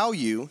to allow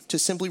you to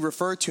simply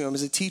refer to him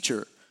as a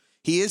teacher.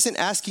 He isn't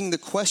asking the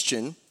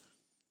question,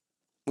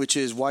 which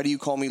is, why do you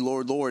call me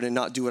Lord, Lord, and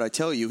not do what I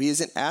tell you? He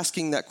isn't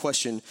asking that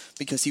question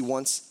because he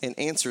wants an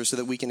answer so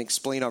that we can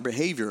explain our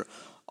behavior.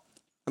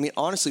 I mean,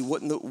 honestly,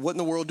 what in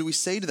the world do we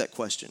say to that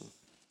question?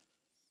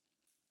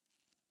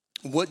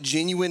 What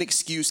genuine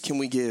excuse can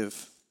we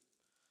give?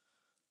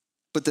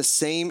 But the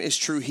same is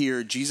true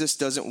here. Jesus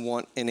doesn't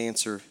want an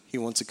answer. He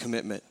wants a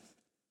commitment.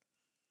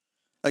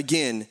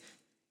 Again,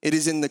 it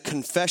is in the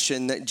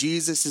confession that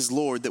Jesus is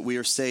Lord that we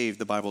are saved,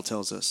 the Bible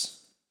tells us.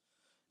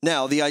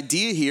 Now, the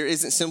idea here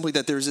isn't simply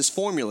that there's this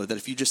formula that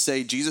if you just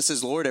say Jesus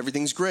is Lord,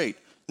 everything's great.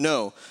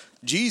 No,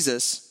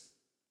 Jesus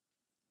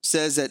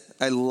says that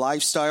a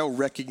lifestyle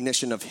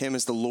recognition of him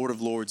as the Lord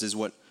of Lords is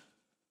what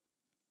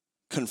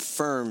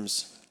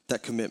confirms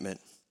that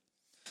commitment.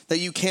 That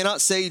you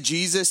cannot say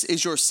Jesus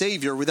is your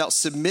Savior without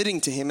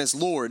submitting to him as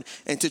Lord.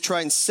 And to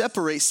try and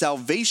separate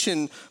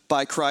salvation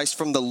by Christ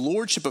from the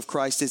Lordship of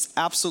Christ is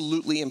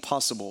absolutely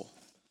impossible.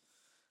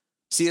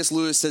 C.S.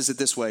 Lewis says it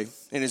this way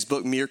in his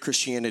book, Mere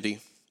Christianity.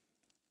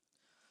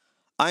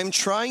 "I'm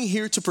trying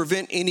here to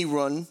prevent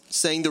anyone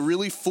saying the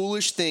really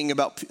foolish thing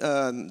about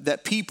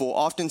that people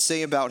often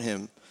say about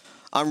him.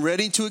 I'm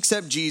ready to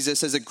accept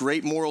Jesus as a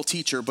great moral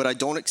teacher, but I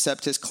don't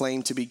accept his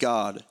claim to be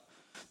God.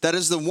 That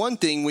is the one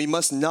thing we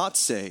must not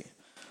say.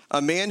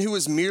 A man who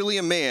was merely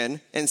a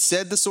man and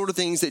said the sort of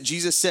things that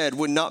Jesus said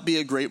would not be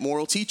a great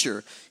moral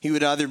teacher. He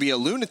would either be a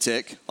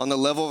lunatic on the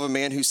level of a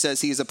man who says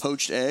he is a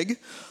poached egg,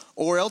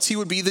 or else he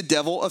would be the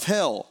devil of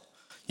hell.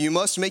 You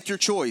must make your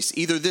choice.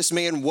 Either this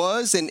man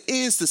was and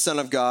is the Son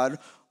of God,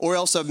 or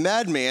else a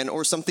madman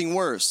or something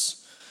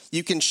worse.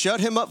 You can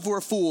shut him up for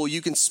a fool,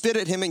 you can spit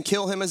at him and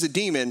kill him as a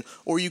demon,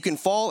 or you can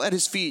fall at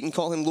his feet and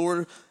call him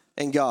Lord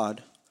and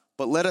God.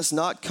 But let us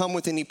not come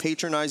with any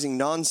patronizing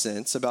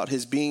nonsense about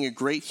his being a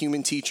great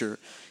human teacher.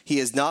 He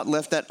has not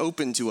left that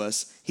open to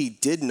us. He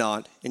did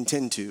not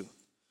intend to.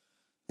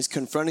 He's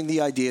confronting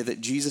the idea that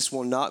Jesus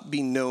will not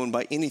be known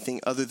by anything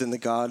other than the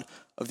God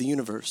of the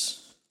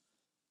universe.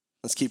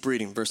 Let's keep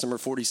reading. Verse number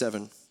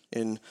 47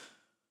 in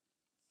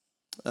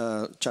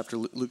Luke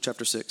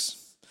chapter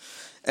 6.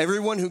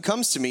 Everyone who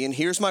comes to me and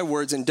hears my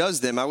words and does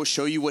them, I will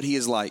show you what he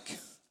is like.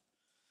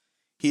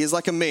 He is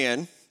like a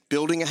man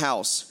building a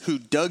house, who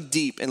dug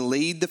deep and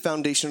laid the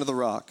foundation of the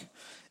rock.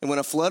 And when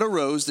a flood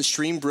arose, the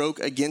stream broke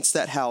against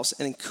that house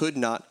and could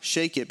not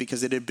shake it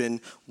because it had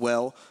been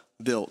well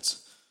built.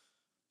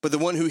 But the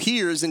one who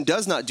hears and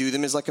does not do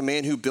them is like a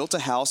man who built a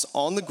house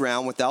on the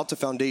ground without a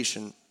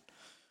foundation.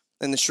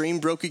 And the stream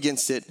broke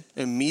against it,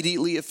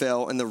 immediately it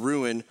fell, and the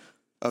ruin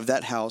of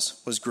that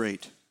house was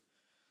great.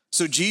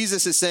 So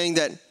Jesus is saying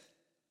that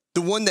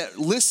the one that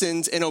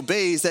listens and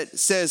obeys, that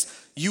says,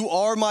 you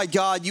are my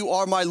God, you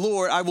are my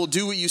Lord, I will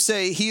do what you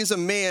say. He is a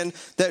man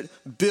that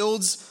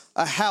builds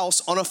a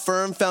house on a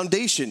firm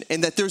foundation,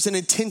 and that there's an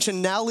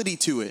intentionality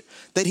to it.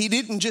 That he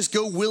didn't just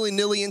go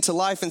willy-nilly into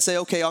life and say,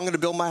 okay, I'm going to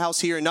build my house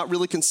here and not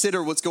really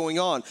consider what's going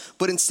on.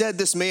 But instead,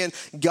 this man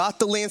got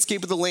the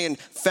landscape of the land,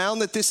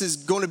 found that this is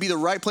going to be the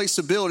right place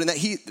to build, and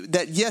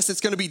that yes,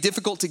 it's going to be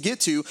difficult to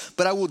get to,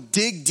 but I will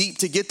dig deep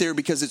to get there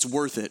because it's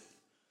worth it.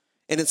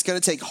 And it's going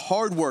to take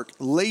hard work,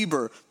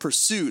 labor,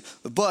 pursuit.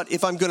 But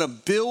if I'm going to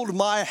build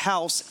my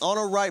house on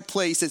a right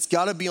place, it's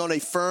got to be on a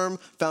firm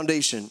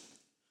foundation.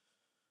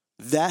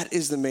 That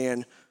is the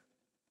man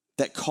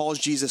that calls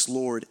Jesus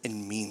Lord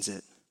and means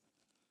it.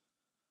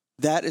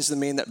 That is the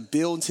man that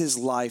builds his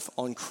life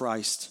on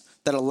Christ,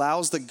 that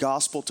allows the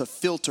gospel to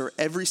filter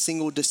every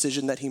single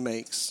decision that he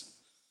makes.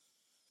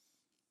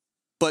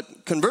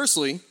 But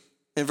conversely,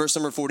 in verse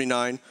number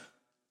 49,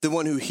 the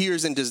one who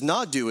hears and does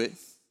not do it,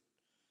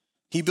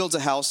 he builds a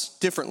house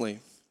differently.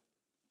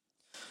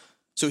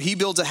 So he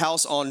builds a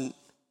house on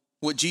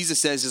what Jesus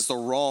says is the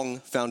wrong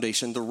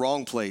foundation, the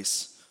wrong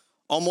place.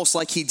 Almost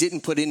like he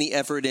didn't put any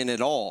effort in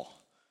at all.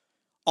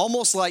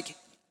 Almost like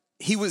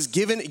he was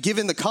given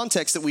the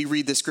context that we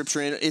read this scripture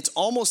in, it's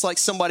almost like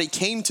somebody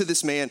came to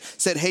this man,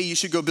 said, hey, you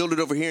should go build it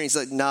over here. And he's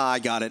like, nah, I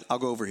got it. I'll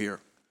go over here.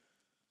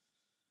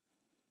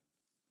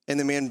 And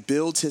the man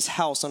builds his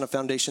house on a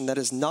foundation that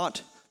is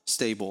not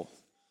stable.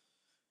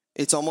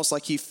 It's almost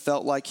like he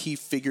felt like he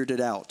figured it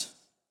out.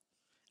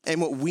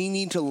 And what we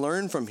need to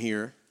learn from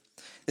here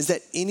is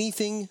that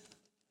anything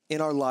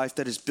in our life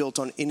that is built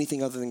on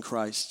anything other than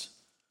Christ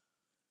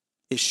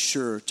is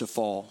sure to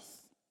fall.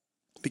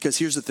 Because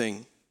here's the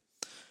thing.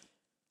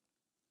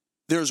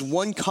 There's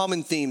one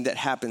common theme that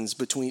happens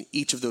between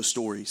each of those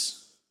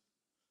stories.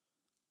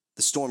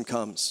 The storm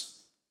comes.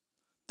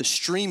 The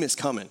stream is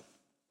coming.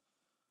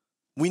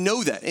 We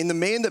know that. And the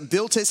man that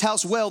built his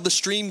house well, the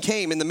stream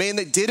came. And the man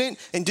that didn't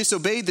and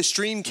disobeyed, the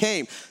stream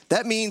came.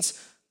 That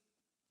means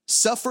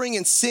suffering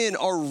and sin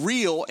are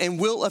real and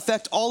will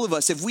affect all of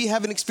us. If we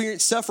haven't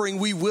experienced suffering,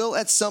 we will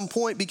at some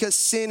point, because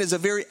sin is a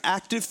very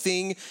active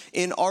thing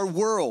in our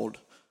world.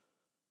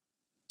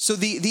 So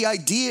the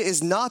idea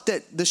is not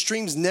that the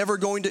stream's never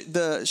going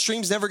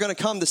to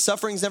come, the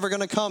suffering's never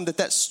going to come,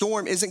 that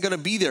storm isn't going to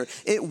be there.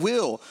 It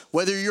will,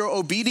 whether you're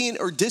obedient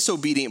or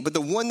disobedient. But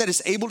the one that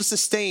is able to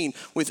sustain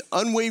with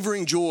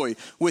unwavering joy,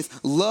 with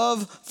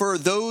love for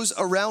those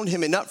around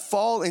him and not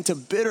fall into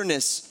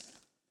bitterness,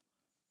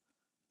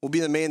 will be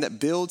the man that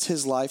builds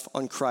his life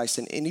on Christ.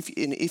 And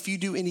if you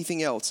do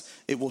anything else,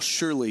 it will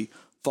surely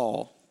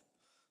fall.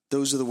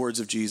 Those are the words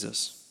of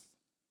Jesus.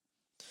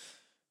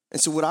 And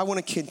so what I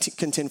want to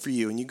contend for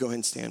you, and you go ahead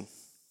and stand,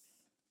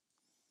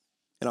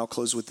 and I'll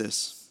close with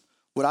this.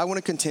 What I want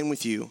to contend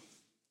with you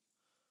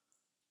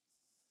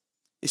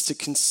is to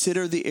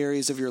consider the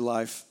areas of your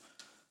life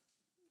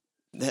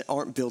that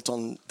aren't built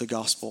on the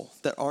gospel,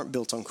 that aren't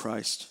built on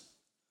Christ.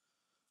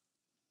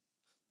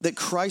 That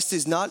Christ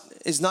is not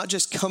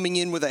just coming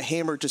in with a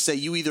hammer to say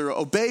you either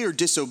obey or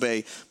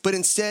disobey, but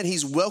instead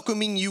he's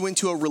welcoming you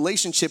into a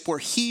relationship where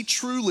he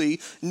truly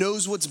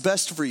knows what's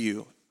best for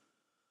you.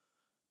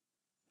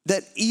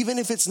 That even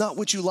if it's not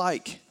what you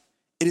like,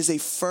 it is a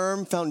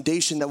firm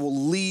foundation that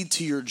will lead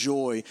to your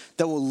joy,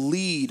 that will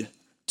lead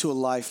to a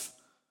life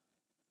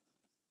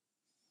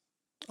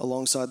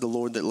alongside the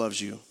Lord that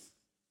loves you.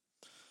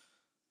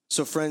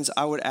 So friends,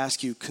 I would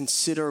ask you,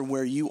 consider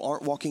where you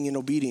aren't walking in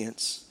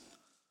obedience,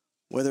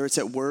 whether it's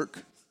at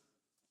work,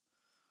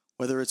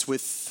 whether it's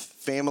with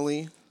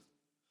family,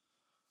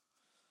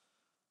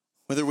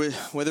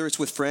 whether it's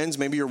with friends.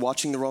 Maybe you're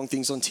watching the wrong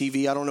things on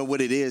TV. I don't know what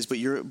it is, but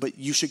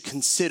you should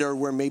consider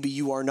where maybe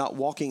you are not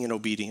walking in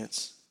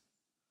obedience.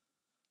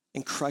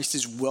 And Christ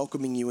is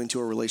welcoming you into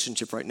a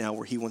relationship right now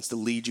where he wants to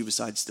lead you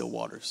beside still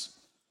waters.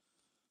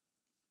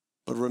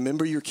 But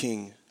remember your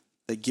King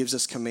that gives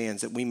us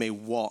commands that we may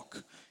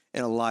walk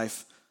in a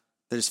life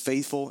that is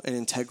faithful and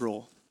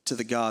integral to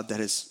the God that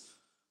has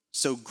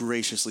so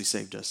graciously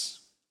saved us.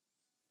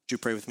 Would you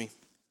pray with me?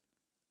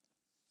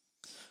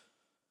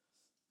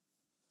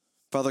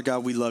 Father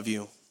God, we love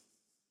you.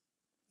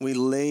 We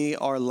lay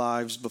our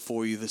lives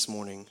before you this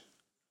morning.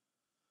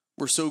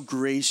 We're so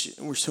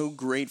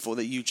grateful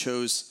that you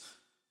chose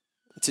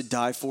to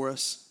die for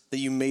us, that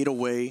you made a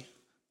way,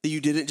 that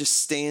you didn't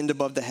just stand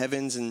above the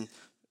heavens and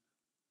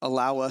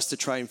allow us to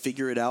try and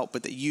figure it out,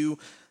 but that you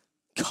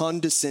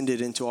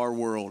condescended into our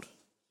world.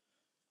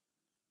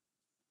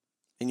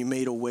 And you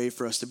made a way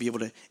for us to be able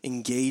to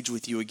engage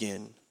with you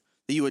again.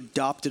 That you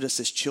adopted us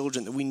as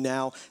children, that we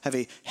now have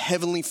a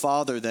heavenly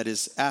Father that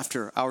is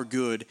after our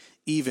good,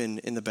 even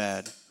in the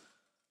bad.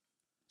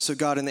 So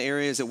God, in the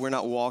areas that we're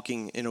not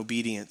walking in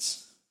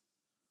obedience,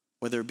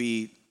 whether it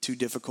be too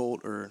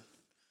difficult or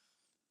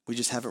we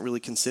just haven't really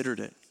considered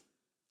it,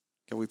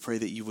 God, we pray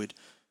that you would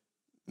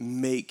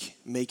make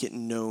it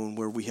known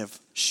where we have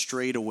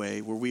strayed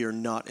away, where we are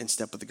not in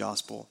step with the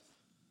gospel.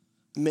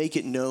 Make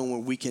it known where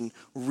we can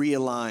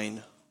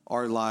realign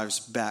our lives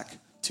back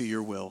to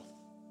your will.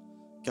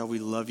 God, we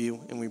love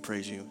you and we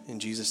praise you. In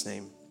Jesus'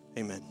 name,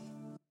 amen.